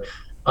 again. But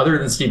other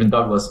than Stephen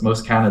Douglas,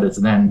 most candidates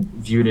then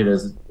viewed it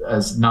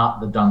as not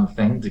the done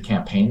thing to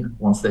campaign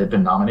once they had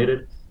been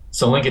nominated.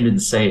 So Lincoln didn't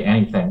say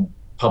anything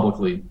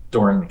publicly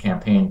during the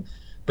campaign.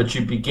 But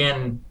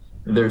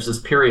there's this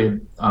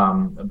period,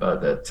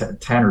 about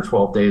 10 or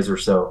 12 days or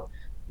so,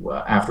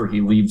 after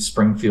he leaves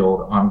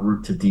Springfield en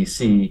route to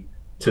D.C.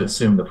 to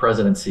assume the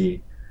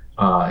presidency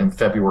in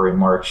February,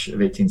 March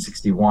of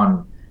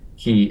 1861,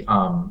 he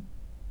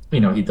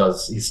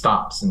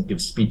stops and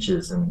gives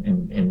speeches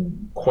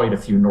in quite a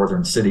few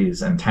northern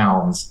cities and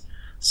towns.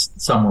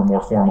 Some were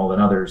more formal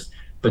than others,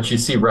 but you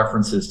see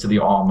references to the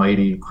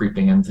Almighty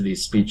creeping into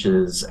these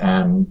speeches,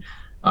 and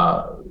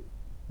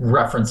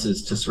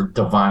references to sort of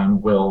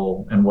divine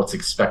will and what's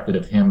expected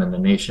of him and the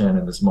nation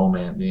in this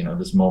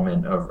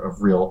moment,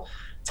 of real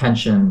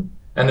tension.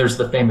 And there's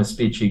the famous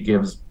speech he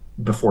gives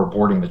before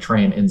boarding the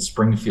train in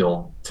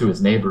Springfield to his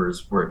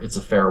neighbors, where it's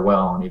a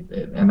farewell,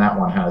 and that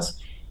one has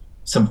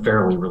some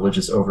fairly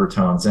religious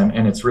overtones,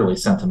 and it's really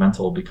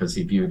sentimental, because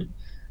he viewed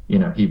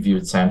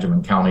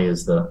Sangamon County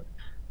as the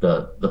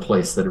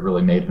place that had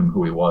really made him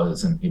who he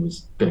was, and he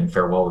was bidding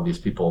farewell to these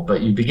people.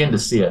 But you begin to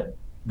see it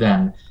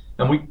then,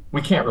 and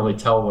we can't really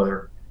tell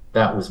whether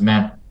that was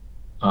meant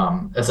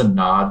as a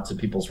nod to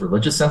people's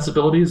religious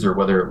sensibilities, or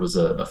whether it was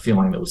a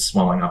feeling that was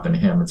swelling up in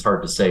him. It's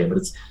hard to say, but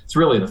it's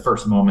really the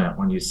first moment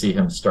when you see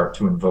him start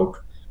to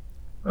invoke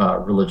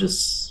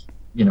religious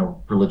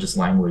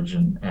language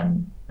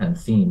and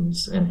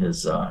themes in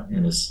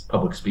his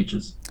public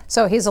speeches.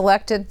 So he's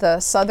elected, the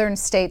southern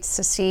states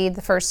secede,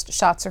 the first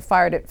shots are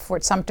fired at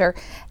Fort Sumter,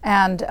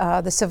 and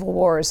the Civil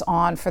War is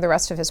on for the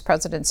rest of his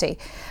presidency.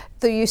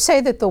 You say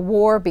that the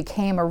war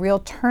became a real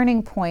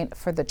turning point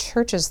for the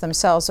churches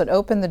themselves. It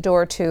opened the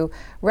door to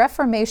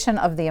reformation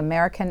of the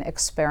American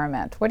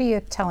experiment. What are you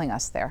telling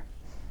us there?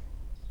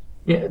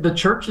 Yeah, the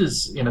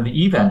churches,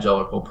 the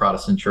evangelical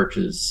Protestant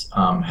churches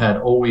had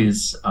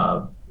always,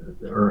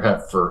 or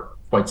have for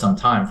quite some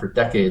time, for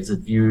decades,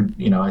 had viewed,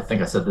 I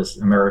think I said this,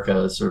 America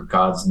as sort of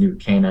God's new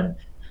Canaan,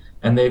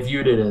 and they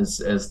viewed it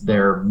as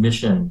their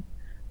mission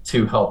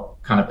to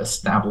help kind of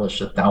establish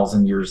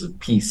 1,000 years of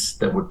peace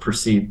that would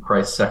precede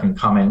Christ's second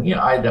coming.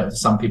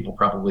 Some people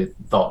probably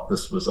thought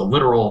this was a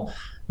literal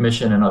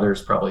mission, and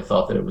others probably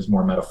thought that it was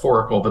more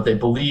metaphorical. But they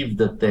believed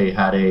that they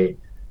had a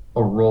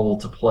role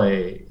to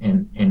play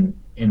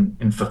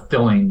in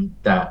fulfilling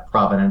that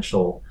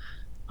providential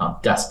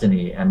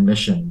destiny and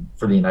mission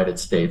for the United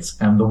States.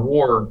 And the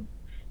war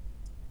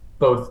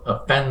both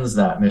offends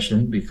that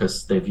mission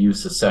because they view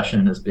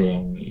secession as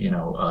being,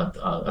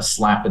 a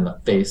slap in the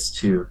face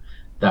to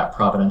that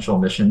providential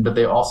mission, but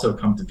they also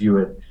come to view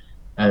it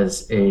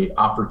as a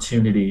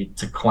opportunity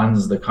to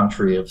cleanse the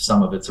country of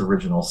some of its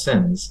original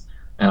sins.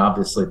 And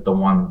obviously the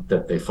one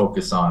that they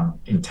focus on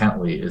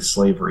intently is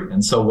slavery.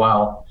 And so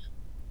while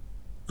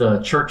the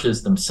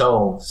churches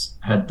themselves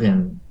had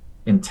been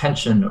in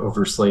tension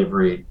over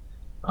slavery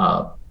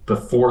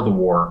before the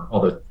war,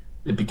 although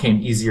it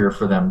became easier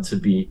for them to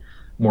be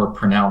more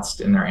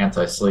pronounced in their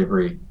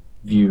anti-slavery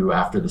view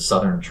after the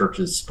Southern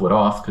churches split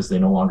off because they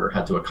no longer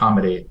had to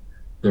accommodate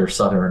their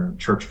Southern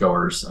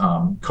churchgoers,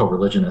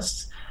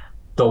 co-religionists.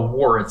 The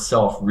war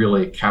itself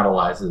really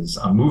catalyzes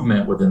a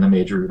movement within the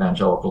major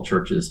evangelical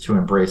churches to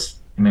embrace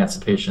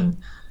emancipation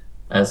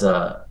as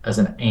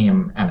an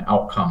aim and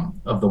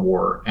outcome of the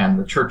war, and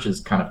the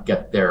churches kind of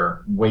get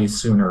there way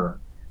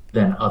sooner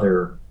than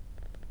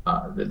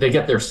they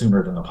get there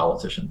sooner than the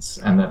politicians,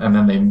 and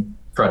then they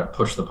try to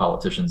push the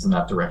politicians in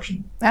that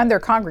direction. And their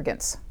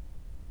congregants.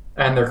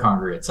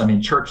 I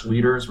mean, church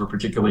leaders were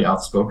particularly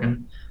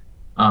outspoken,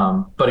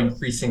 but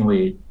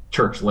increasingly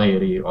church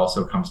laity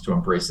also comes to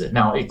embrace it.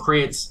 Now, it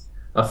creates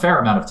a fair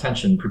amount of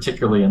tension,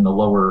 particularly in the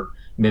lower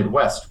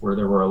Midwest, where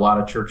there were a lot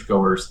of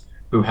churchgoers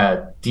who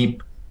had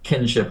deep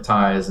kinship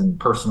ties and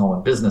personal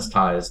and business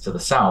ties to the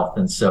South.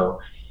 And so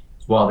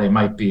while they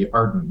might be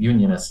ardent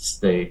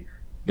Unionists,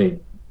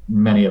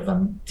 many of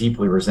them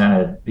deeply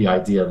resented the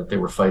idea that they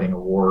were fighting a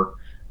war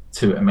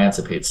to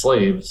emancipate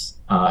slaves,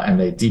 and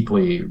they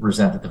deeply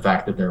resented the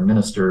fact that their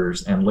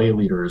ministers and lay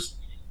leaders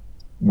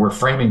were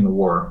framing the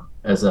war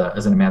as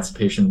an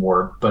emancipation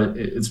war. But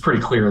it's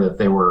pretty clear that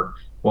they were,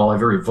 while a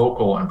very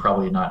vocal and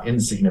probably not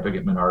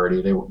insignificant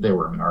minority, they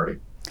were a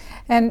minority.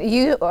 And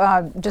you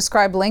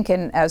describe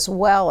Lincoln as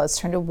well as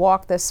trying to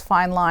walk this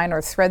fine line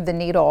or thread the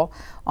needle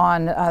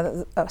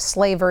on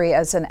slavery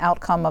as an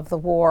outcome of the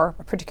war,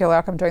 a particular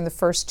outcome during the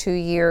first 2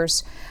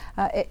 years.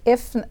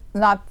 If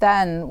not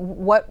then,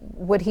 what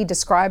would he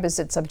describe as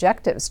its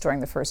objectives during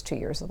the first 2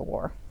 years of the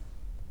war?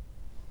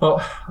 Well,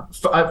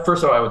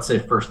 first of all, I would say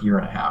first year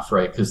and a half,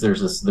 right? Because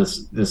there's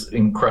this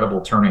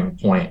incredible turning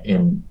point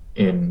in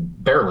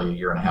barely a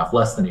year and a half,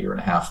 less than a year and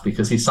a half,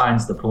 because he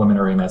signs the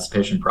Preliminary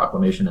Emancipation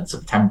Proclamation in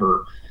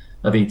September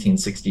of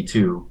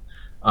 1862,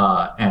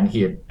 and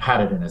he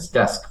had it in his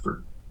desk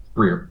for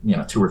 2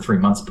 or 3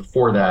 months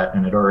before that,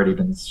 and had already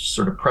been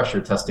sort of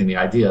pressure testing the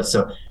idea.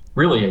 So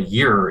really a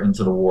year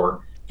into the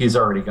war, he's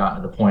already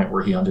gotten to the point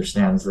where he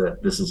understands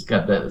that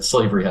that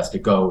slavery has to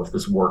go if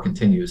this war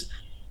continues.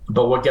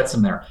 But what gets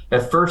him there?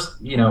 At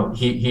first,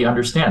 he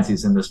understands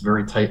he's in this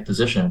very tight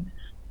position.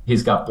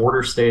 He's got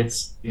border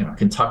states,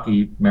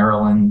 Kentucky,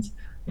 Maryland,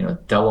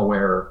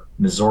 Delaware,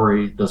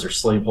 Missouri. Those are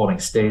slaveholding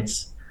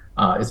states.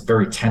 It's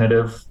very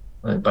tentative.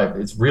 But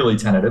it's really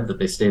tentative that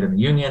they stayed in the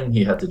Union.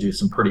 He had to do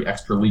some pretty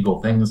extra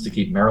legal things to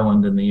keep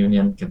Maryland in the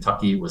Union.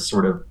 Kentucky was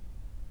sort of,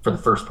 for the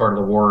first part of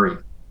the war, he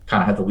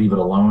kind of had to leave it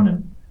alone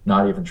and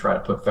not even try to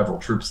put federal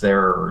troops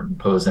there or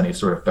impose any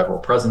sort of federal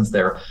presence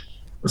there.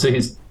 So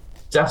he's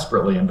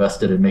desperately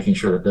invested in making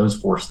sure that those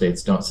 4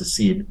 states don't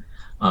secede.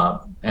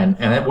 And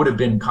it would have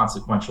been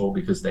consequential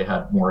because they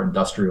had more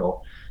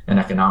industrial and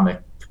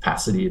economic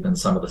capacity than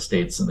some of the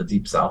states in the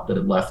Deep South that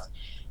had left.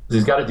 So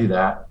he's got to do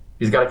that.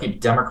 He's got to keep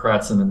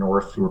Democrats in the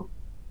North who are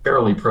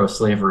fairly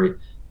pro-slavery,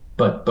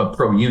 but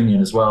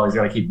pro-union as well. He's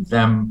got to keep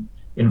them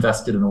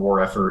invested in the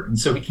war effort. And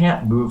so he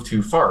can't move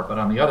too far. But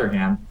on the other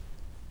hand,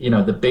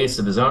 the base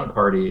of his own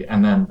party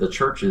and then the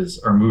churches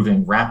are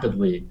moving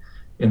rapidly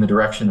in the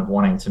direction of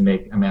wanting to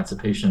make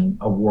emancipation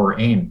a war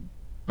aim.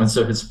 And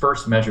so his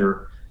first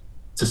measure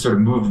to sort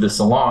of move this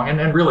along,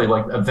 and really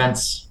like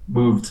events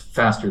moved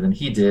faster than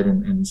he did,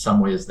 and in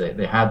some ways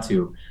they had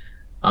to.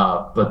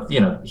 But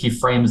he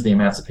frames the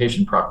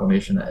Emancipation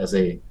Proclamation as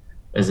a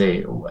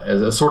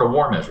sort of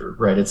war measure,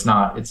 right?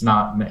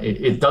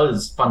 It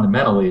does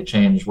fundamentally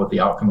change what the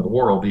outcome of the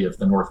war will be if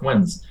the North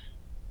wins,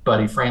 but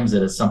he frames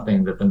it as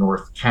something that the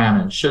North can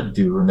and should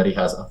do, and that he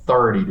has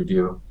authority to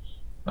do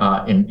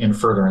in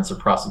furtherance of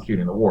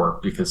prosecuting the war,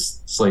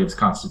 because slaves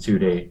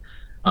constitute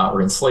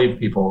or enslaved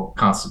people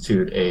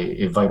constitute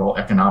a vital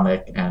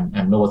economic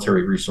and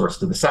military resource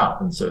to the South.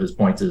 And so his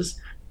point is,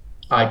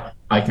 I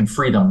can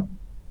free them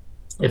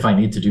if I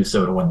need to do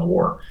so to win the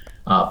war.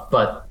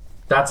 But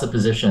that's a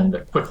position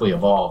that quickly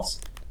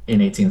evolves in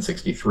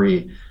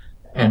 1863.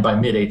 And by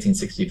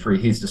mid-1863,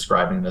 he's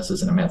describing this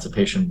as an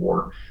emancipation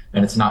war,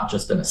 and it's not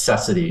just a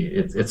necessity;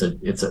 it's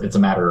a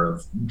matter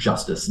of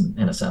justice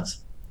in a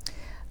sense.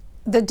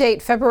 The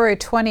date, February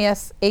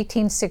 20th,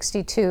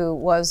 1862,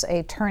 was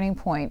a turning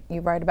point,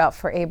 you write about,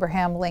 for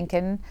Abraham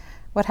Lincoln.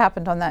 What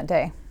happened on that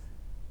day?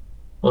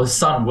 Well, his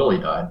son Willie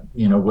died.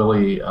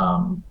 Willie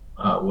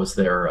was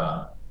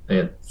there. They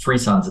had three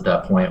sons at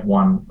that point.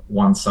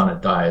 One son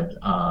had died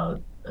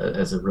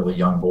as a really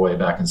young boy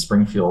back in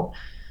Springfield.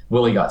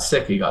 Willie got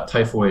sick. He got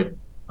typhoid,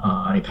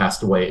 and he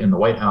passed away in the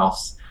White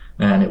House.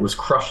 And it was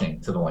crushing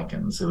to the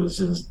Lincolns. It was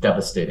just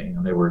devastating,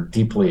 and they were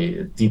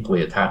deeply,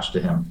 deeply attached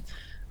to him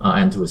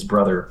and to his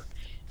brother.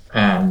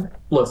 And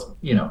look,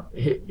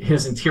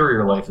 his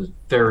interior life is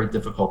very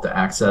difficult to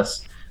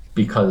access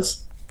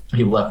because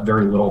he left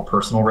very little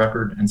personal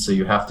record, and so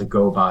you have to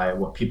go by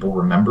what people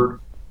remembered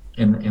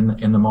in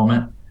the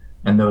moment.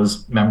 And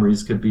those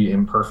memories could be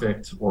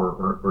imperfect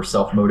or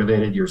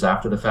self-motivated years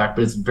after the fact,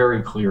 but it's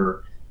very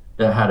clear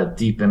that had a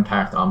deep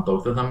impact on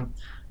both of them.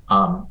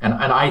 And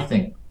I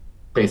think,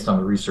 based on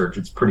the research,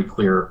 it's pretty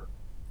clear,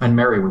 and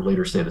Mary would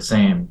later say the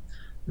same,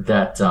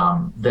 that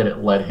it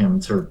led him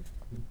to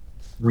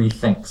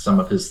rethink some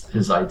of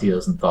his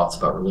ideas and thoughts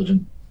about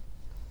religion.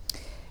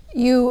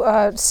 You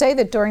say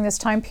that during this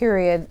time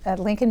period,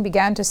 Lincoln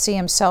began to see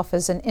himself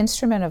as an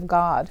instrument of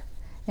God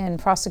in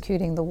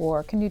prosecuting the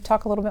war. Can you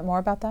talk a little bit more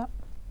about that?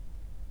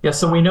 Yeah,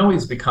 so we know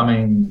he's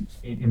becoming,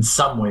 in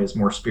some ways,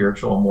 more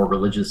spiritual, more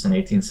religious in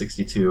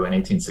 1862 and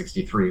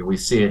 1863. We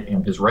see it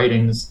in his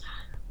writings,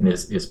 in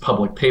his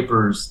public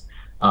papers.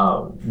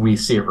 We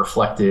see it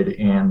reflected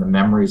in the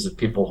memories of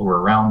people who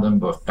were around him,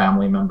 both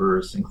family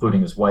members,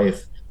 including his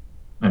wife,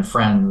 and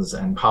friends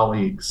and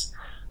colleagues.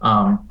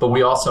 But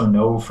we also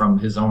know from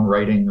his own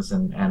writings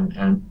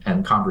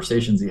and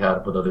conversations he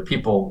had with other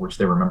people, which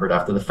they remembered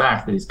after the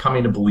fact, that he's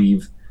coming to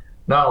believe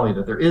not only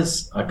that there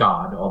is a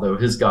God, although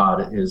his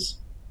God is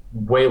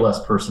way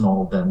less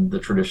personal than the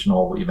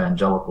traditional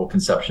evangelical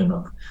conception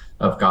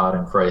of God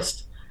and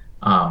Christ.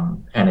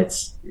 And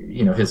it's,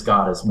 his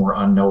God is more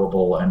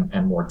unknowable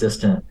and more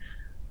distant.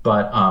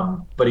 But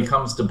he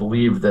comes to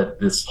believe that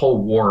this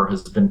whole war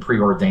has been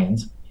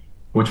preordained,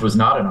 which was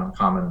not an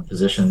uncommon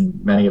position.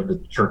 Many of the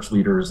church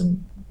leaders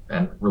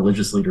and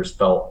religious leaders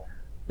felt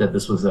that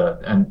this was a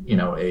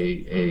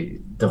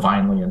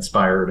divinely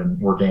inspired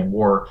and ordained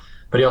war.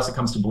 But he also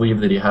comes to believe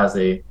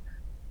that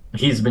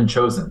he's been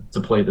chosen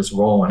to play this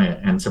role in it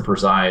and to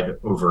preside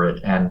over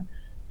it. And,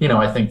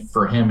 I think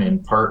for him, in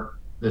part,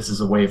 this is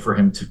a way for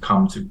him to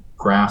come to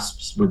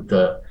grasps with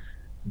the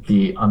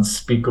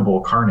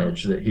unspeakable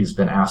carnage that he's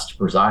been asked to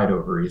preside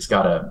over. He's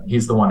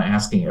the one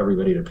asking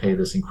everybody to pay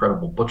this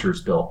incredible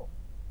butcher's bill.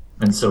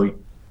 And so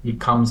he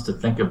comes to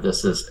think of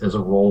this as a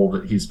role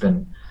that he's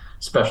been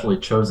specially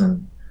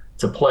chosen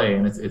to play.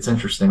 And it's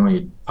interesting when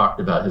you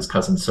talked about his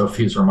cousin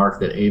Sophie's remark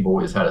that Abe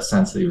always had a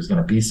sense that he was going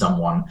to be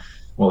someone.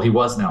 Well, he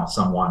was now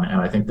someone.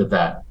 And I think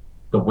that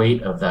the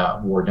weight of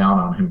that wore down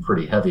on him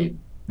pretty heavy.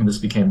 And this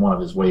became one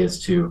of his ways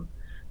to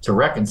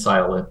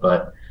reconcile it.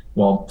 But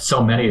while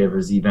so many of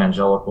his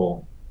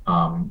evangelical,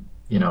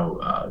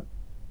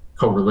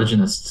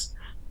 co-religionists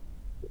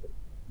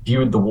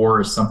viewed the war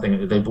as something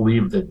that they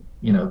believed that,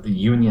 the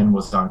Union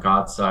was on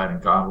God's side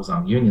and God was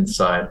on the Union's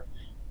side,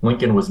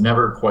 Lincoln was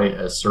never quite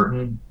as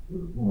certain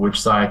which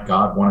side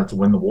God wanted to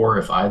win the war,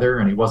 if either.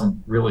 And he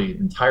wasn't really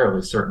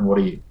entirely certain what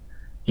he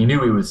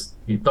knew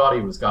he thought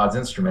he was God's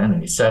instrument,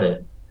 and he said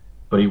it,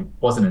 but he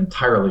wasn't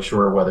entirely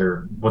sure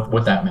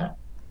what that meant.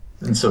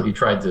 And so he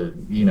tried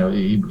to,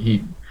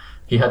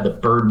 he had the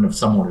burden of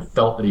someone who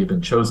felt that he had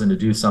been chosen to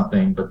do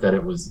something, but that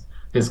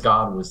his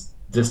God was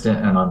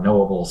distant and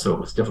unknowable, so it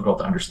was difficult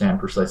to understand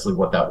precisely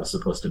what that was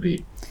supposed to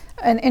be.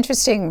 An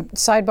interesting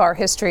sidebar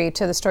history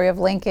to the story of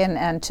Lincoln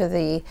and to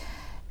the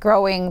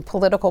growing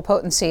political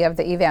potency of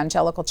the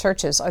evangelical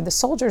churches are the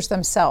soldiers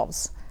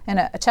themselves. In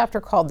a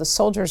chapter called The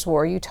Soldiers'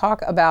 War, you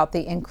talk about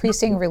the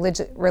increasing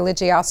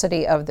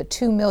religiosity of the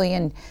 2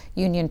 million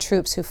Union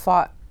troops who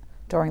fought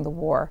during the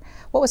war.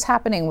 What was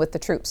happening with the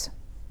troops?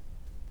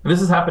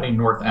 This is happening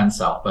north and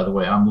south, by the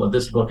way.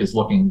 This book is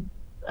looking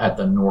at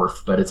the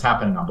north, but it's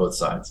happening on both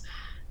sides.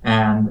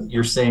 And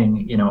you're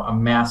seeing, a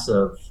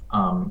massive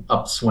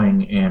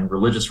upswing in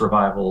religious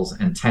revivals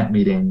and tent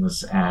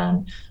meetings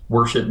and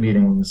worship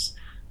meetings.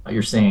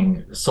 You're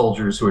seeing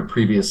soldiers who had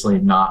previously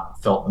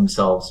not felt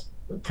themselves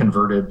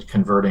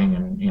converting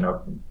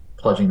and,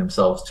 pledging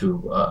themselves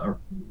to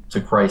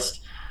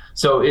Christ.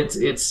 So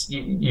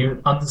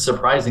you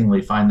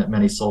unsurprisingly find that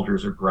many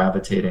soldiers are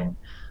gravitating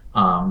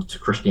to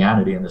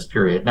Christianity in this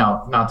period.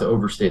 Now, not to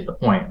overstate the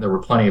point, there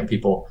were plenty of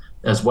people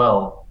as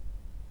well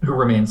who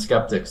remained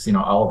skeptics.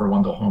 Oliver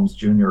Wendell Holmes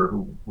Jr.,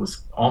 who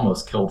was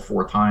almost killed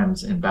 4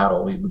 times in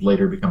battle. He would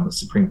later become the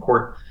Supreme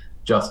Court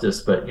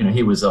justice, but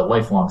he was a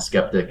lifelong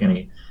skeptic,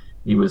 and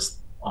he was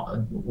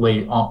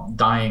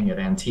dying at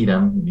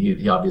Antietam.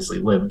 He obviously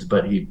lived,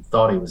 but he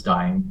thought he was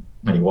dying,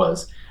 and he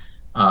was.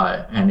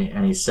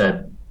 And he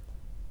said,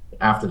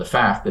 after the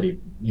fact that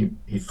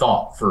he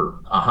thought for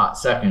a hot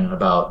second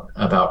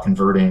about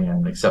converting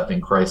and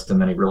accepting Christ,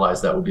 and then he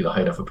realized that would be the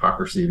height of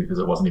hypocrisy because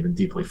it wasn't even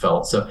deeply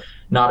felt. So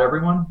not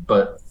everyone,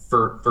 but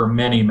for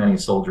many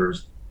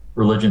soldiers,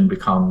 religion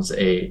becomes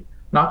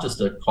not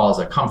just a cause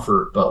of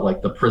comfort, but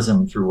like the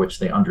prism through which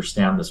they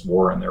understand this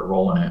war and their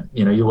role in it.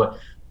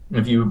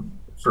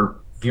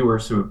 For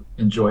viewers who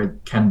enjoyed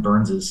Ken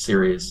Burns's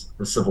series,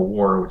 The Civil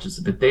War, which is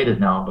a bit dated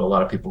now, but a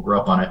lot of people grew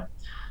up on it.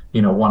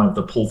 One of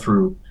the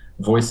pull-through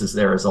voices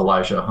there is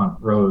Elijah Hunt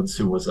Rhodes,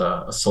 who was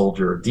a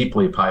soldier, a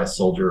deeply pious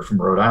soldier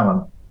from Rhode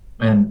Island,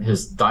 and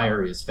his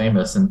diary is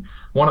famous. And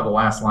one of the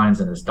last lines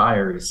in his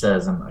diary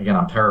says, and again,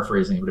 I'm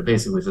paraphrasing, but it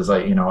basically says,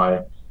 I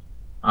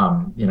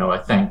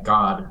thank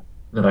God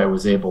that I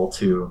was able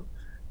to,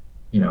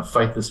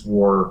 fight this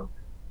war,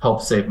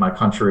 help save my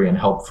country, and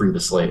help free the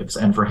slaves.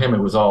 And for him, it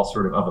was all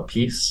sort of a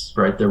piece,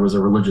 right? There was a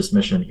religious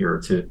mission here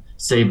to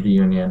save the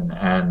Union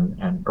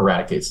and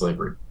eradicate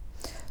slavery.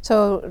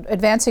 So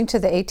advancing to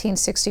the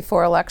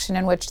 1864 election,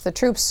 in which the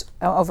troops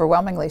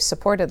overwhelmingly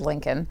supported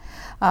Lincoln,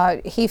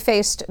 he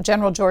faced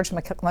General George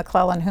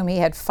McClellan, whom he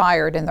had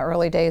fired in the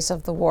early days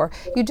of the war.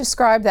 You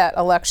described that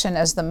election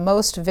as the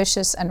most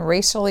vicious and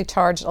racially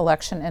charged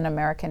election in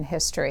American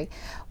history.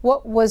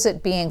 What was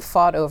it being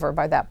fought over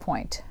by that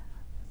point?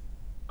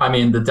 I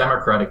mean, the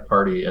Democratic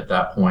Party at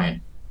that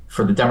point,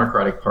 for the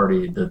Democratic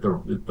Party,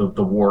 the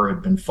war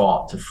had been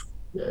fought to.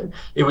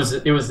 It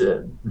was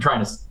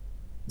trying to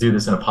do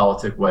this in a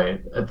politic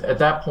way. At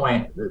that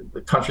point,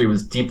 the country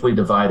was deeply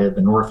divided.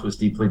 The North was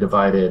deeply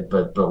divided,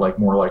 but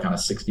more like on a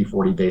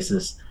 60-40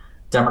 basis.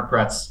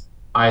 Democrats,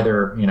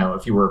 either,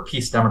 if you were a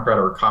peace Democrat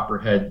or a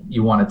Copperhead,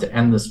 you wanted to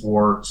end this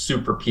war,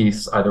 sue for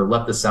peace, either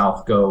let the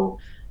South go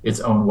its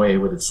own way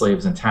with its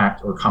slaves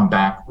intact or come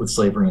back with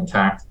slavery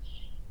intact.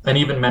 And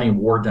even many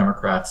war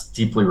Democrats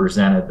deeply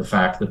resented the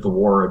fact that the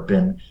war had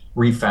been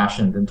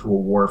refashioned into a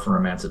war for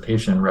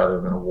emancipation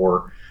rather than a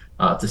war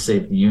to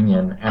save the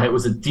Union. And it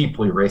was a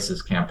deeply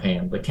racist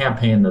campaign. The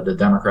campaign that the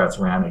Democrats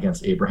ran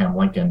against Abraham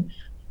Lincoln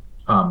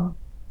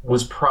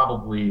was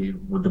probably,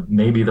 with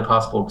maybe the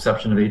possible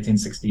exception of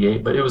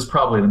 1868, but it was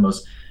probably the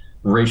most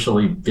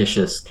racially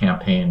vicious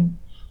campaign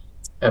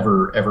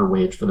ever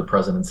waged for the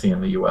presidency in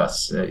the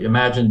U.S.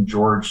 Imagine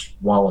George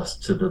Wallace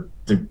to the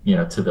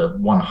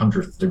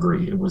 100th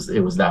degree. It was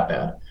that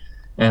bad.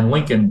 And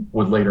Lincoln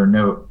would later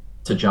note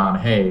to John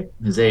Hay,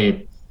 his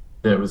aide,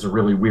 that it was a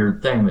really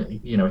weird thing that,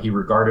 he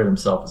regarded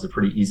himself as a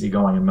pretty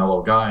easygoing and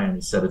mellow guy. And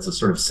he said it's a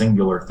sort of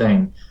singular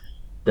thing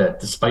that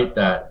despite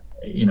that,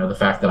 the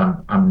fact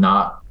that I'm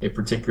not a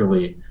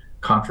particularly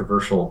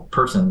controversial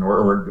person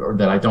or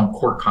that I don't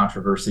court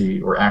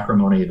controversy or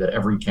acrimony, that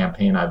every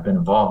campaign I've been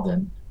involved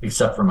in,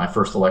 except for my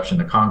first election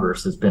to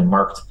Congress, has been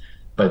marked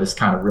by this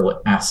kind of real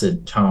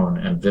acid tone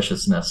and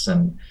viciousness.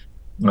 And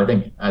I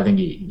think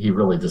he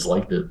really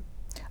disliked it.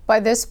 By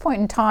this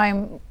point in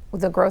time,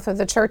 the growth of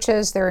the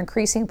churches, their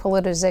increasing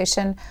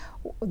politicization,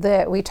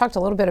 we talked a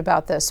little bit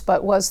about this,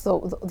 but was the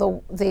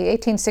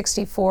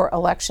 1864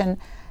 election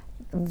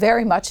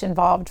very much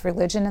involved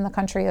religion in the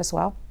country as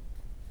well?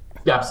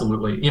 Yeah,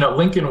 absolutely.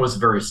 Lincoln was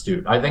very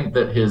astute. I think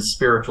that his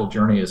spiritual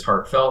journey is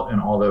heartfelt,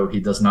 and although he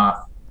does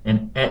not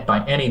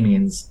by any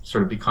means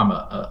sort of become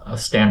a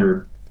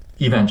standard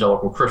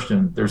evangelical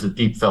Christian, there's a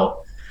deep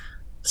felt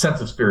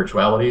sense of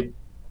spirituality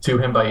to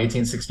him by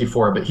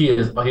 1864, but he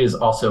is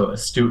also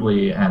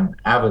astutely and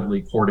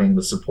avidly courting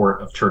the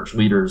support of church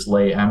leaders,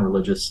 lay and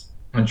religious,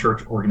 and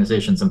church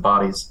organizations and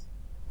bodies.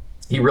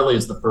 He really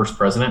is the first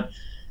president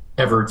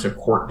ever to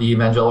court the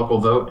evangelical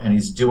vote, and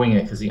he's doing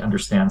it because he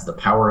understands the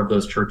power of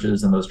those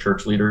churches and those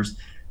church leaders.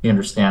 He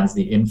understands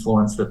the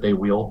influence that they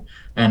wield,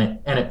 and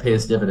it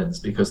pays dividends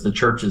because the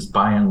churches,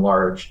 by and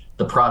large,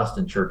 the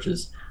Protestant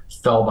churches,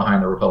 fell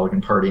behind the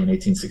Republican Party in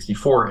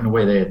 1864 in a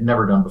way they had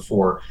never done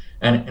before.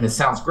 And it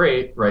sounds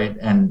great, right?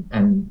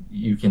 And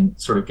you can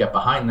sort of get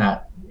behind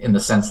that in the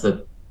sense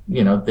that,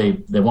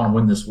 they want to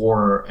win this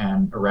war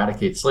and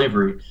eradicate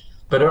slavery.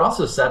 But it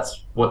also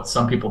sets what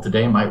some people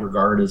today might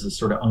regard as a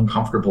sort of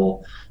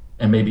uncomfortable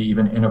and maybe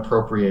even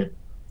inappropriate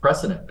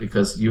precedent,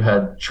 because you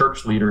had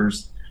church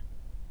leaders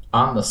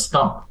on the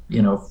stump,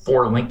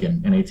 for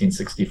Lincoln in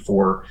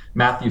 1864.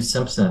 Matthew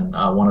Simpson,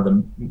 one of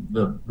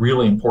the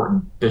really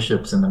important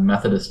bishops in the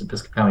Methodist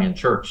Episcopalian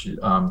Church,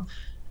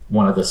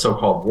 one of the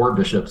so-called war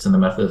bishops in the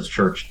Methodist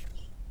Church,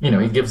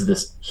 he gives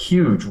this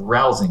huge,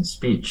 rousing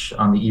speech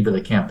on the eve of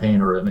the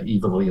campaign or on the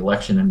eve of the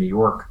election in New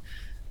York.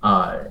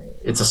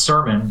 It's a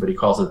sermon, but he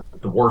calls it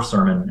the war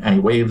sermon, and he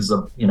waves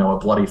a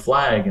bloody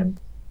flag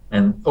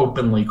and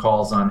openly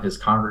calls on his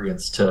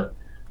congregants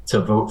to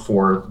vote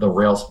for the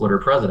rail splitter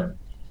president.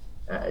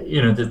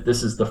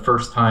 This is the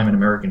first time in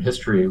American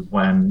history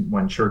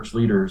when church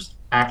leaders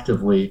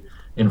actively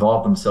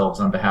involved themselves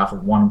on behalf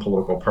of one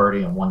political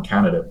party and one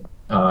candidate,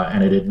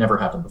 and it had never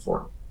happened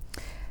before.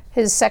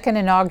 His second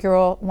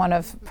inaugural, one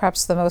of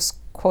perhaps the most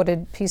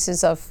quoted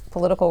pieces of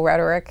political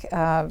rhetoric,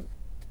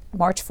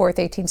 March 4th,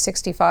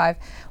 1865.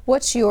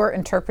 What's your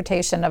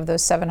interpretation of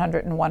those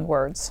 701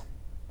 words?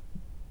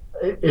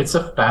 It's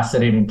a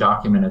fascinating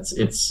document.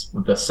 It's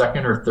the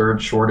second or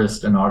third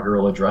shortest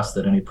inaugural address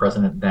that any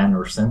president then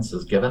or since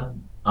has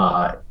given.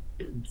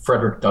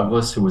 Frederick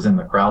Douglass, who was in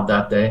the crowd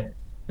that day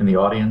in the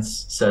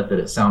audience, said that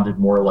it sounded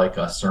more like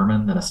a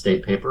sermon than a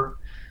state paper.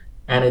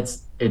 And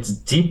it's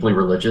deeply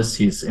religious.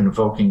 He's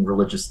invoking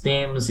religious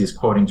themes. He's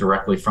quoting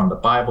directly from the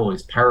Bible.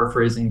 He's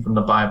paraphrasing from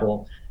the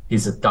Bible.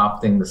 He's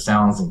adopting the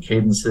sounds and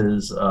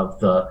cadences of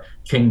the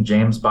King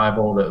James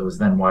Bible that was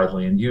then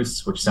widely in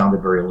use, which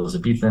sounded very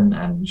Elizabethan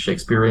and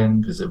Shakespearean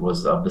because it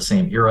was of the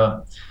same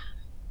era.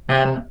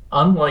 And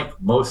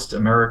unlike most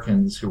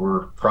Americans who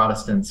were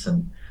Protestants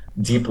and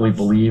deeply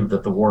believed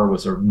that the war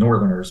was, or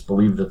Northerners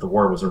believed that the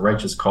war was a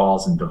righteous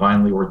cause and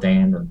divinely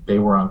ordained, and they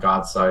were on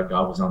God's side,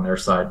 God was on their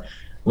side,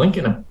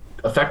 Lincoln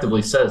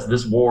effectively says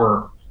this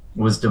war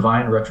was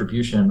divine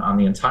retribution on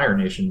the entire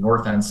nation,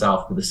 North and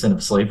South, for the sin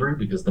of slavery,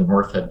 because the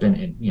North had been,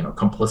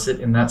 complicit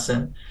in that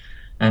sin.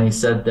 And he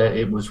said that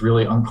it was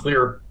really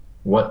unclear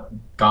what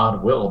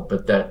God willed,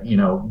 but that,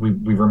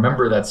 we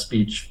remember that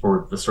speech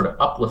for the sort of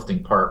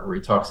uplifting part where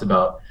he talks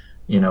about,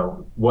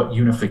 what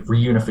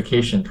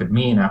reunification could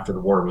mean after the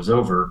war was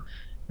over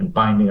and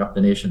binding up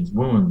the nation's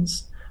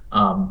wounds.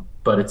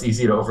 But it's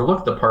easy to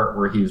overlook the part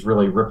where he's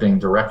really ripping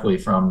directly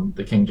from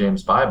the King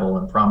James Bible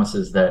and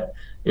promises that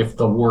if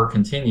the war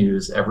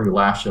continues, every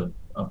lash of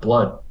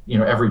blood,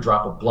 every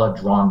drop of blood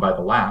drawn by the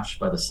lash,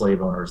 by the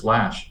slave owner's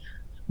lash,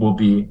 will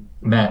be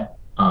met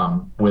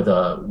with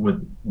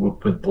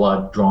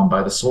blood drawn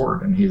by the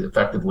sword. And he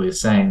effectively is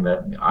saying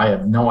that I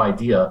have no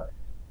idea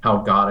how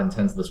God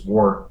intends this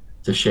war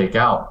to shake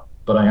out,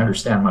 but I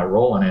understand my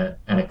role in it,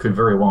 and it could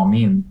very well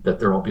mean that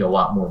there will be a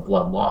lot more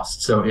blood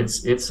lost. So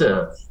it's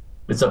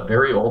a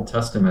very Old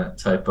Testament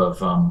type of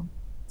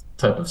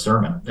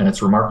sermon, and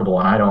it's remarkable.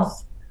 And I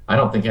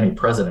don't think any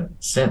president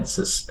since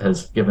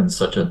has given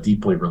such a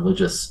deeply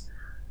religious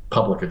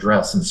public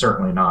address, and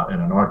certainly not an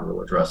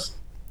inaugural address.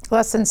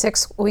 Less than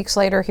 6 weeks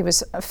later, he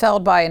was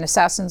felled by an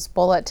assassin's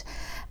bullet.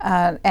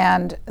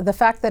 And the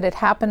fact that it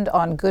happened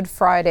on Good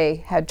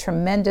Friday had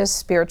tremendous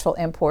spiritual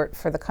import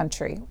for the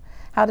country.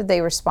 How did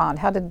they respond?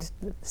 How did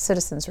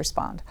citizens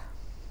respond?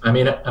 I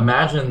mean,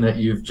 imagine that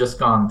you've just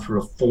gone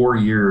through 4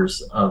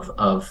 years of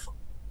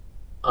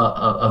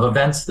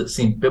events that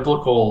seem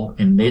biblical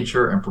in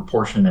nature and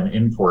proportion and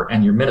import,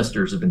 and your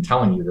ministers have been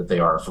telling you that they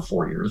are for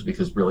 4 years,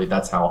 because really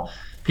that's how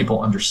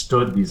people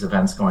understood these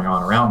events going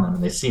on around them,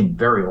 and they seem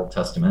very Old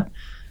Testament.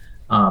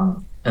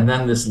 And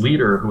then this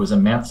leader who was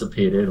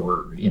emancipated,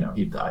 or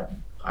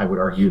I would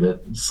argue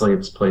that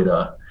slaves played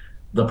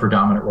the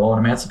predominant role in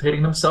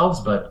emancipating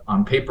themselves, but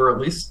on paper at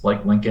least,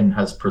 like Lincoln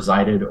has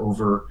presided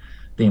over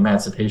the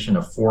emancipation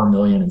of 4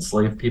 million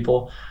enslaved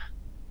people.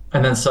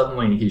 And then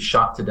suddenly he's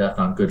shot to death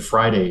on Good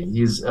Friday.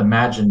 He's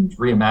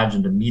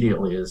reimagined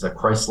immediately as a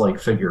Christ-like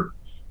figure.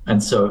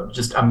 And so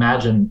just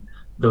imagine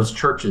those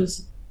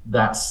churches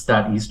that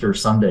Easter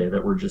Sunday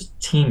that were just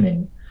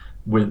teeming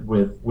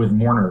with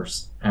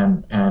mourners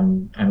and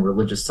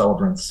religious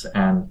celebrants.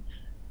 And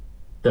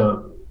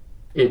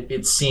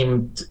it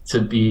seemed to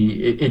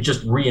be, it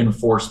just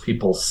reinforced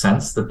people's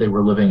sense that they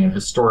were living in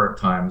historic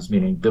times,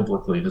 meaning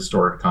biblically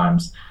historic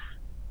times.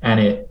 And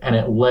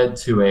it led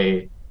to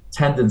a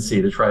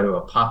tendency to try to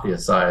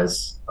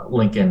apotheosize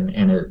Lincoln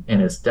in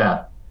his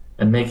death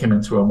and make him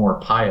into a more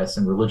pious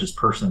and religious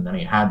person than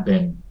he had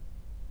been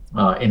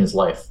in his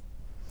life.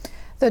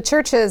 The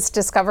churches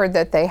discovered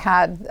that they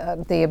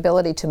had the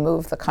ability to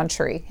move the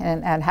country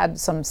and had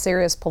some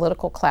serious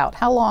political clout.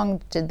 How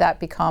long did that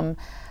become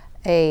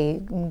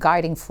a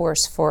guiding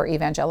force for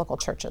evangelical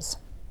churches?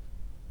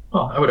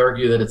 Well, I would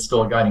argue that it's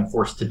still a guiding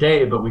force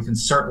today, but we can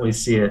certainly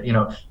see it.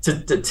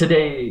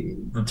 Today,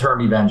 the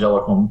term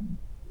evangelical,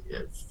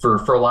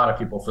 for a lot of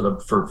people, for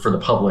the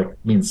public,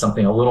 means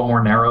something a little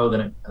more narrow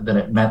than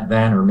it meant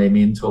then, or may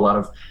mean to a lot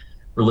of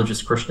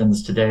religious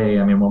Christians today.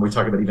 I mean, when we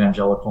talk about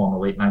evangelical in the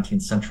late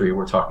 19th century,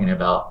 we're talking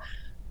about,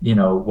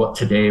 what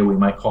today we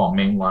might call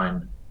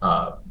mainline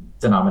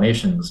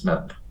denominations,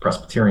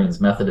 Presbyterians,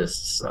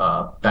 Methodists,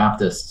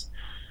 Baptists,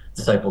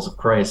 Disciples of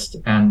Christ.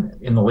 And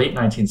in the late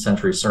 19th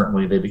century,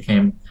 certainly they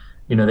became,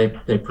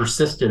 they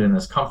persisted in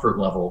this comfort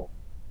level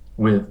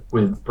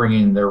with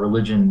bringing their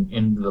religion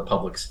into the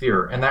public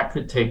sphere. And that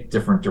could take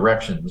different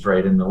directions,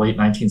 right? In the late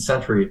 19th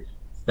century,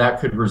 that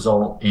could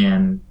result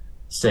in,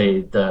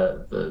 say,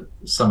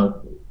 some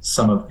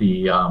of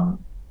the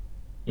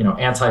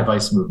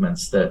anti-vice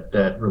movements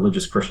that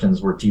religious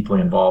Christians were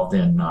deeply involved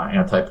in,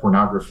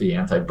 anti-pornography,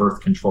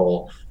 anti-birth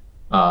control,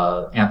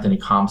 Anthony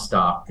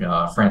Comstock,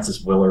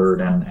 Francis Willard,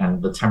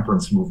 and the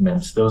temperance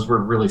movement. Those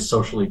were really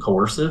socially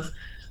coercive,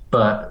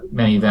 but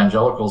many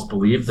evangelicals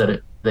believed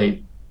that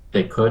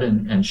they could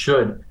and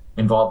should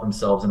involve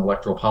themselves in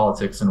electoral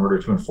politics in order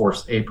to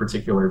enforce their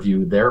particular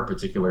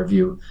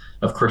view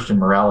of Christian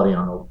morality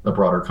on the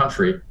broader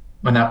country.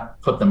 And that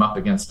put them up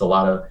against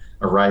a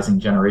rising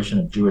generation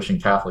of Jewish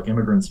and Catholic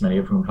immigrants, many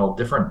of whom held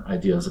different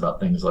ideas about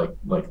things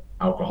like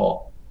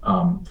alcohol.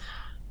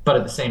 But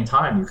at the same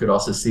time, you could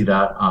also see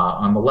that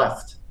on the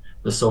left,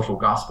 the social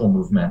gospel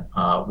movement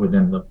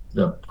within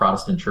the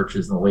Protestant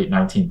churches in the late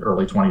 19th,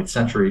 early 20th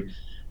century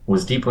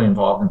was deeply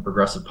involved in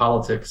progressive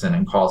politics and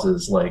in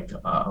causes like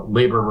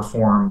labor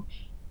reform,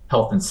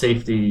 health and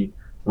safety,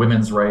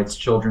 women's rights,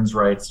 children's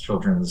rights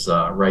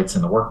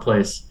in the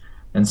workplace.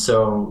 And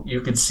so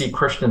you could see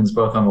Christians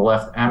both on the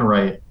left and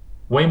right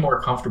way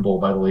more comfortable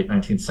by the late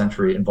 19th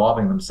century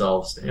involving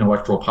themselves in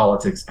electoral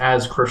politics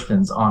as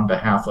Christians on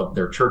behalf of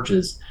their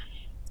churches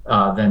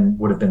than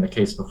would have been the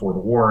case before the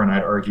war. And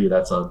I'd argue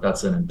that's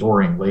an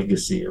enduring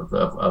legacy of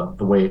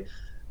the way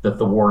that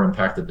the war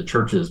impacted the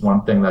churches.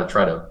 One thing that I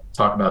try to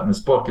talk about in this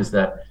book is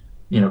that,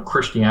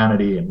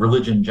 Christianity and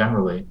religion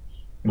generally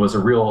was a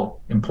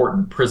real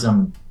important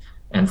prism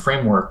and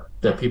framework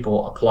that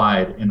people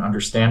applied in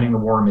understanding the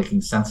war, making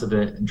sense of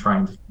it, and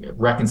trying to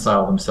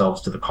reconcile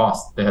themselves to the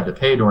cost they had to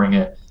pay during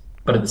it.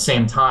 But at the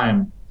same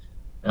time,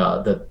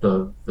 that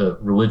the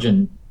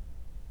religion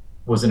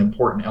was an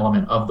important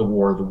element of the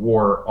war. The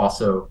war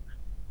also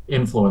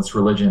influenced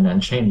religion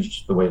and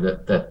changed the way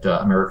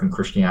that American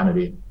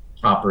Christianity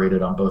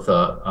operated on both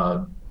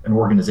an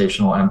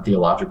organizational and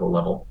theological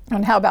level.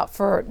 And how about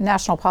for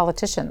national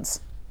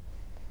politicians?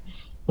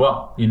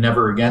 Well, you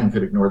never again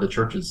could ignore the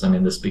churches. I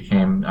mean, this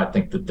became, I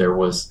think that there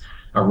was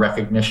a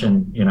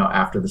recognition,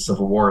 after the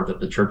Civil War, that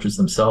the churches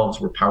themselves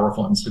were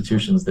powerful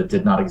institutions that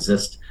did not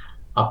exist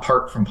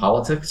apart from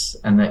politics,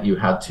 and that you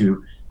had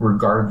to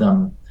regard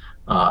them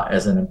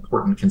as an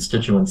important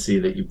constituency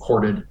that you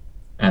courted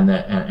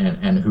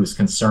and whose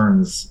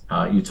concerns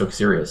you took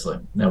seriously,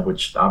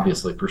 which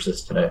obviously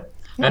persists today.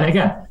 And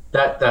again,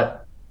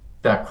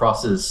 that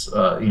crosses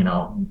a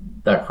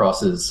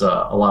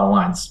lot of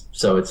lines.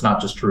 So it's not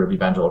just true of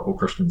evangelical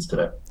Christians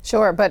today.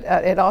 Sure, but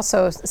it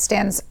also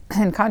stands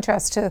in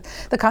contrast to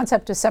the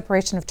concept of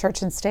separation of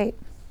church and state.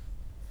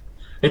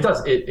 It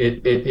does.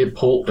 It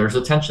pulled. There's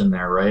a tension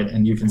there, right?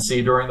 And you can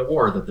see during the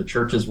war that the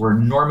churches were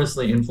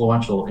enormously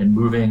influential in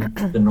moving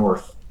the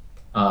North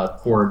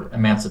toward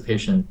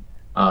emancipation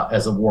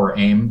as a war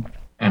aim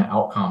and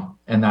outcome.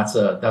 And that's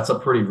a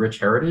pretty rich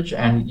heritage.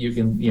 And you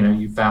can,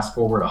 you fast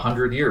forward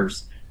 100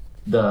 years.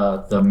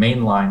 The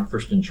mainline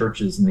Christian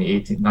churches in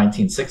the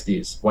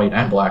 1960s, white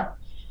and black,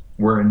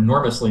 were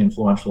enormously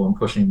influential in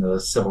pushing the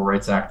Civil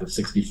Rights Act of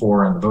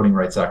 64 and the Voting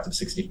Rights Act of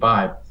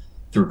 65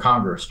 through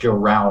Congress. Joe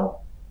Rao,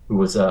 who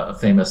was a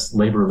famous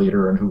labor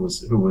leader and who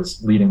was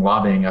leading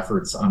lobbying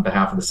efforts on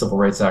behalf of the Civil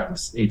Rights Act of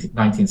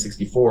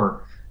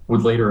 1964,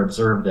 would later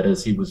observe that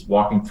as he was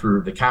walking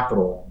through the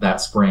Capitol that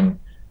spring,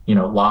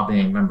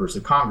 lobbying members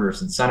of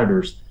Congress and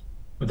senators,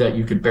 that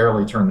you could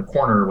barely turn the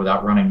corner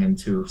without running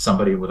into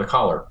somebody with a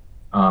collar.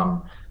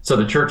 So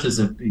the churches,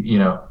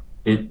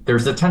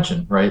 there's a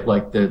tension, right?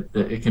 Like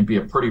it can be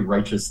a pretty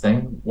righteous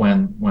thing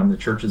when the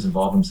churches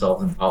involve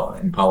themselves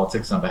in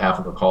politics on behalf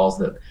of a cause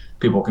that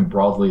people can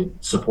broadly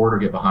support or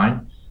get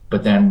behind.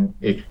 But then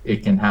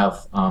it can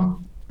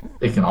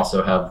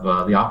also have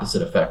the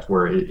opposite effect,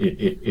 where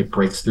it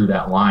breaks through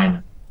that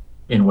line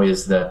in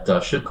ways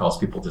that should cause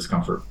people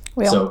discomfort.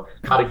 So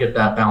how to get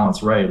that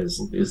balance right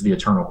is the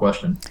eternal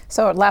question.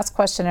 So last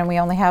question, and we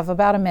only have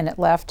about a minute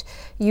left.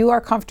 You are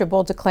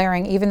comfortable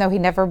declaring, even though he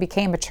never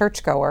became a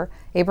churchgoer,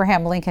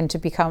 Abraham Lincoln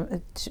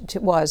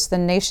was the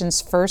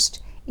nation's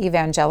first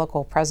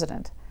evangelical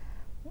president?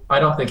 I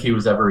don't think he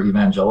was ever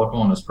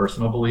evangelical in his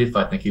personal belief.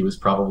 I think he was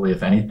probably,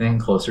 if anything,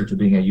 closer to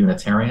being a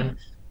Unitarian.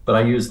 But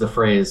I use the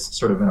phrase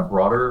sort of in a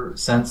broader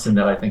sense, in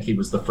that I think he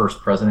was the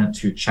first president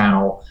to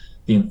channel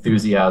the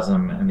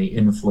enthusiasm and the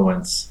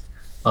influence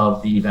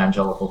of the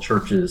evangelical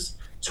churches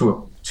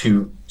to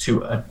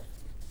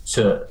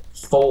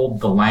fold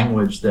the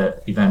language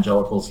that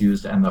evangelicals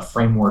used and the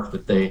framework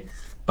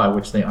by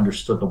which they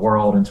understood the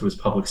world into his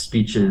public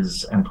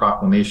speeches and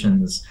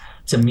proclamations,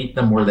 to meet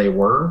them where they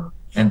were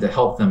and to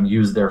help them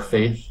use their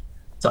faith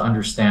to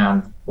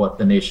understand what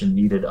the nation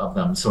needed of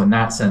them. So in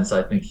that sense,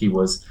 I think he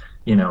was,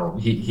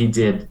 he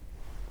did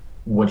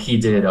what he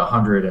did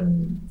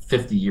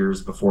 150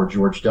 years before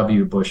George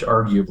W. Bush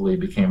arguably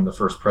became the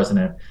first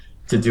president,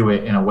 to do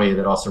it in a way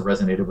that also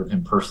resonated with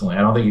him personally. I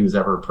don't think he was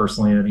ever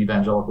personally an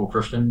evangelical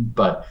Christian,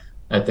 but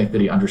I think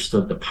that he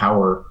understood the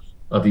power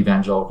of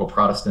evangelical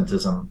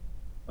Protestantism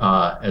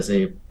as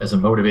a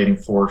motivating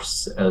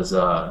force, as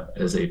a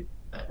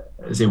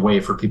way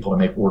for people to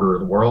make order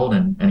of the world,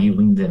 and he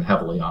leaned in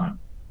heavily on it.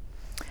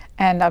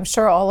 And I'm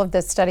sure all of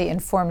this study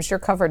informs your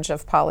coverage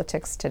of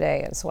politics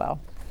today as well.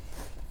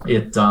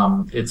 It's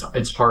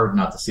hard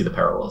not to see the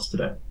parallels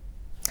today.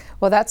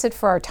 Well, that's it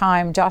for our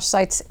time. Josh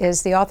Zeitz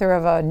is the author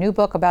of a new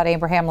book about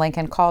Abraham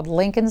Lincoln called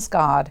Lincoln's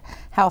God: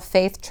 How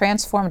Faith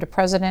Transformed a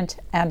President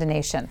and a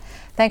Nation.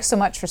 Thanks so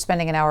much for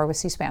spending an hour with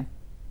C-SPAN.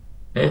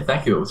 Hey,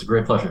 thank you. It was a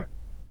great pleasure.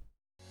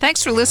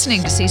 Thanks for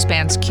listening to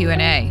C-SPAN's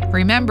Q&A.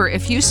 Remember,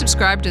 if you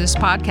subscribe to this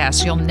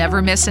podcast, you'll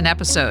never miss an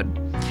episode.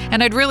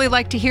 And I'd really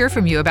like to hear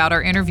from you about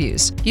our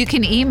interviews. You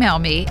can email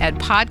me at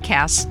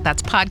podcast,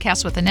 that's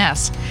podcast with an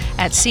S,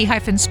 at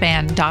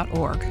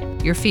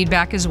c-span.org. Your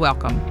feedback is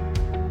welcome.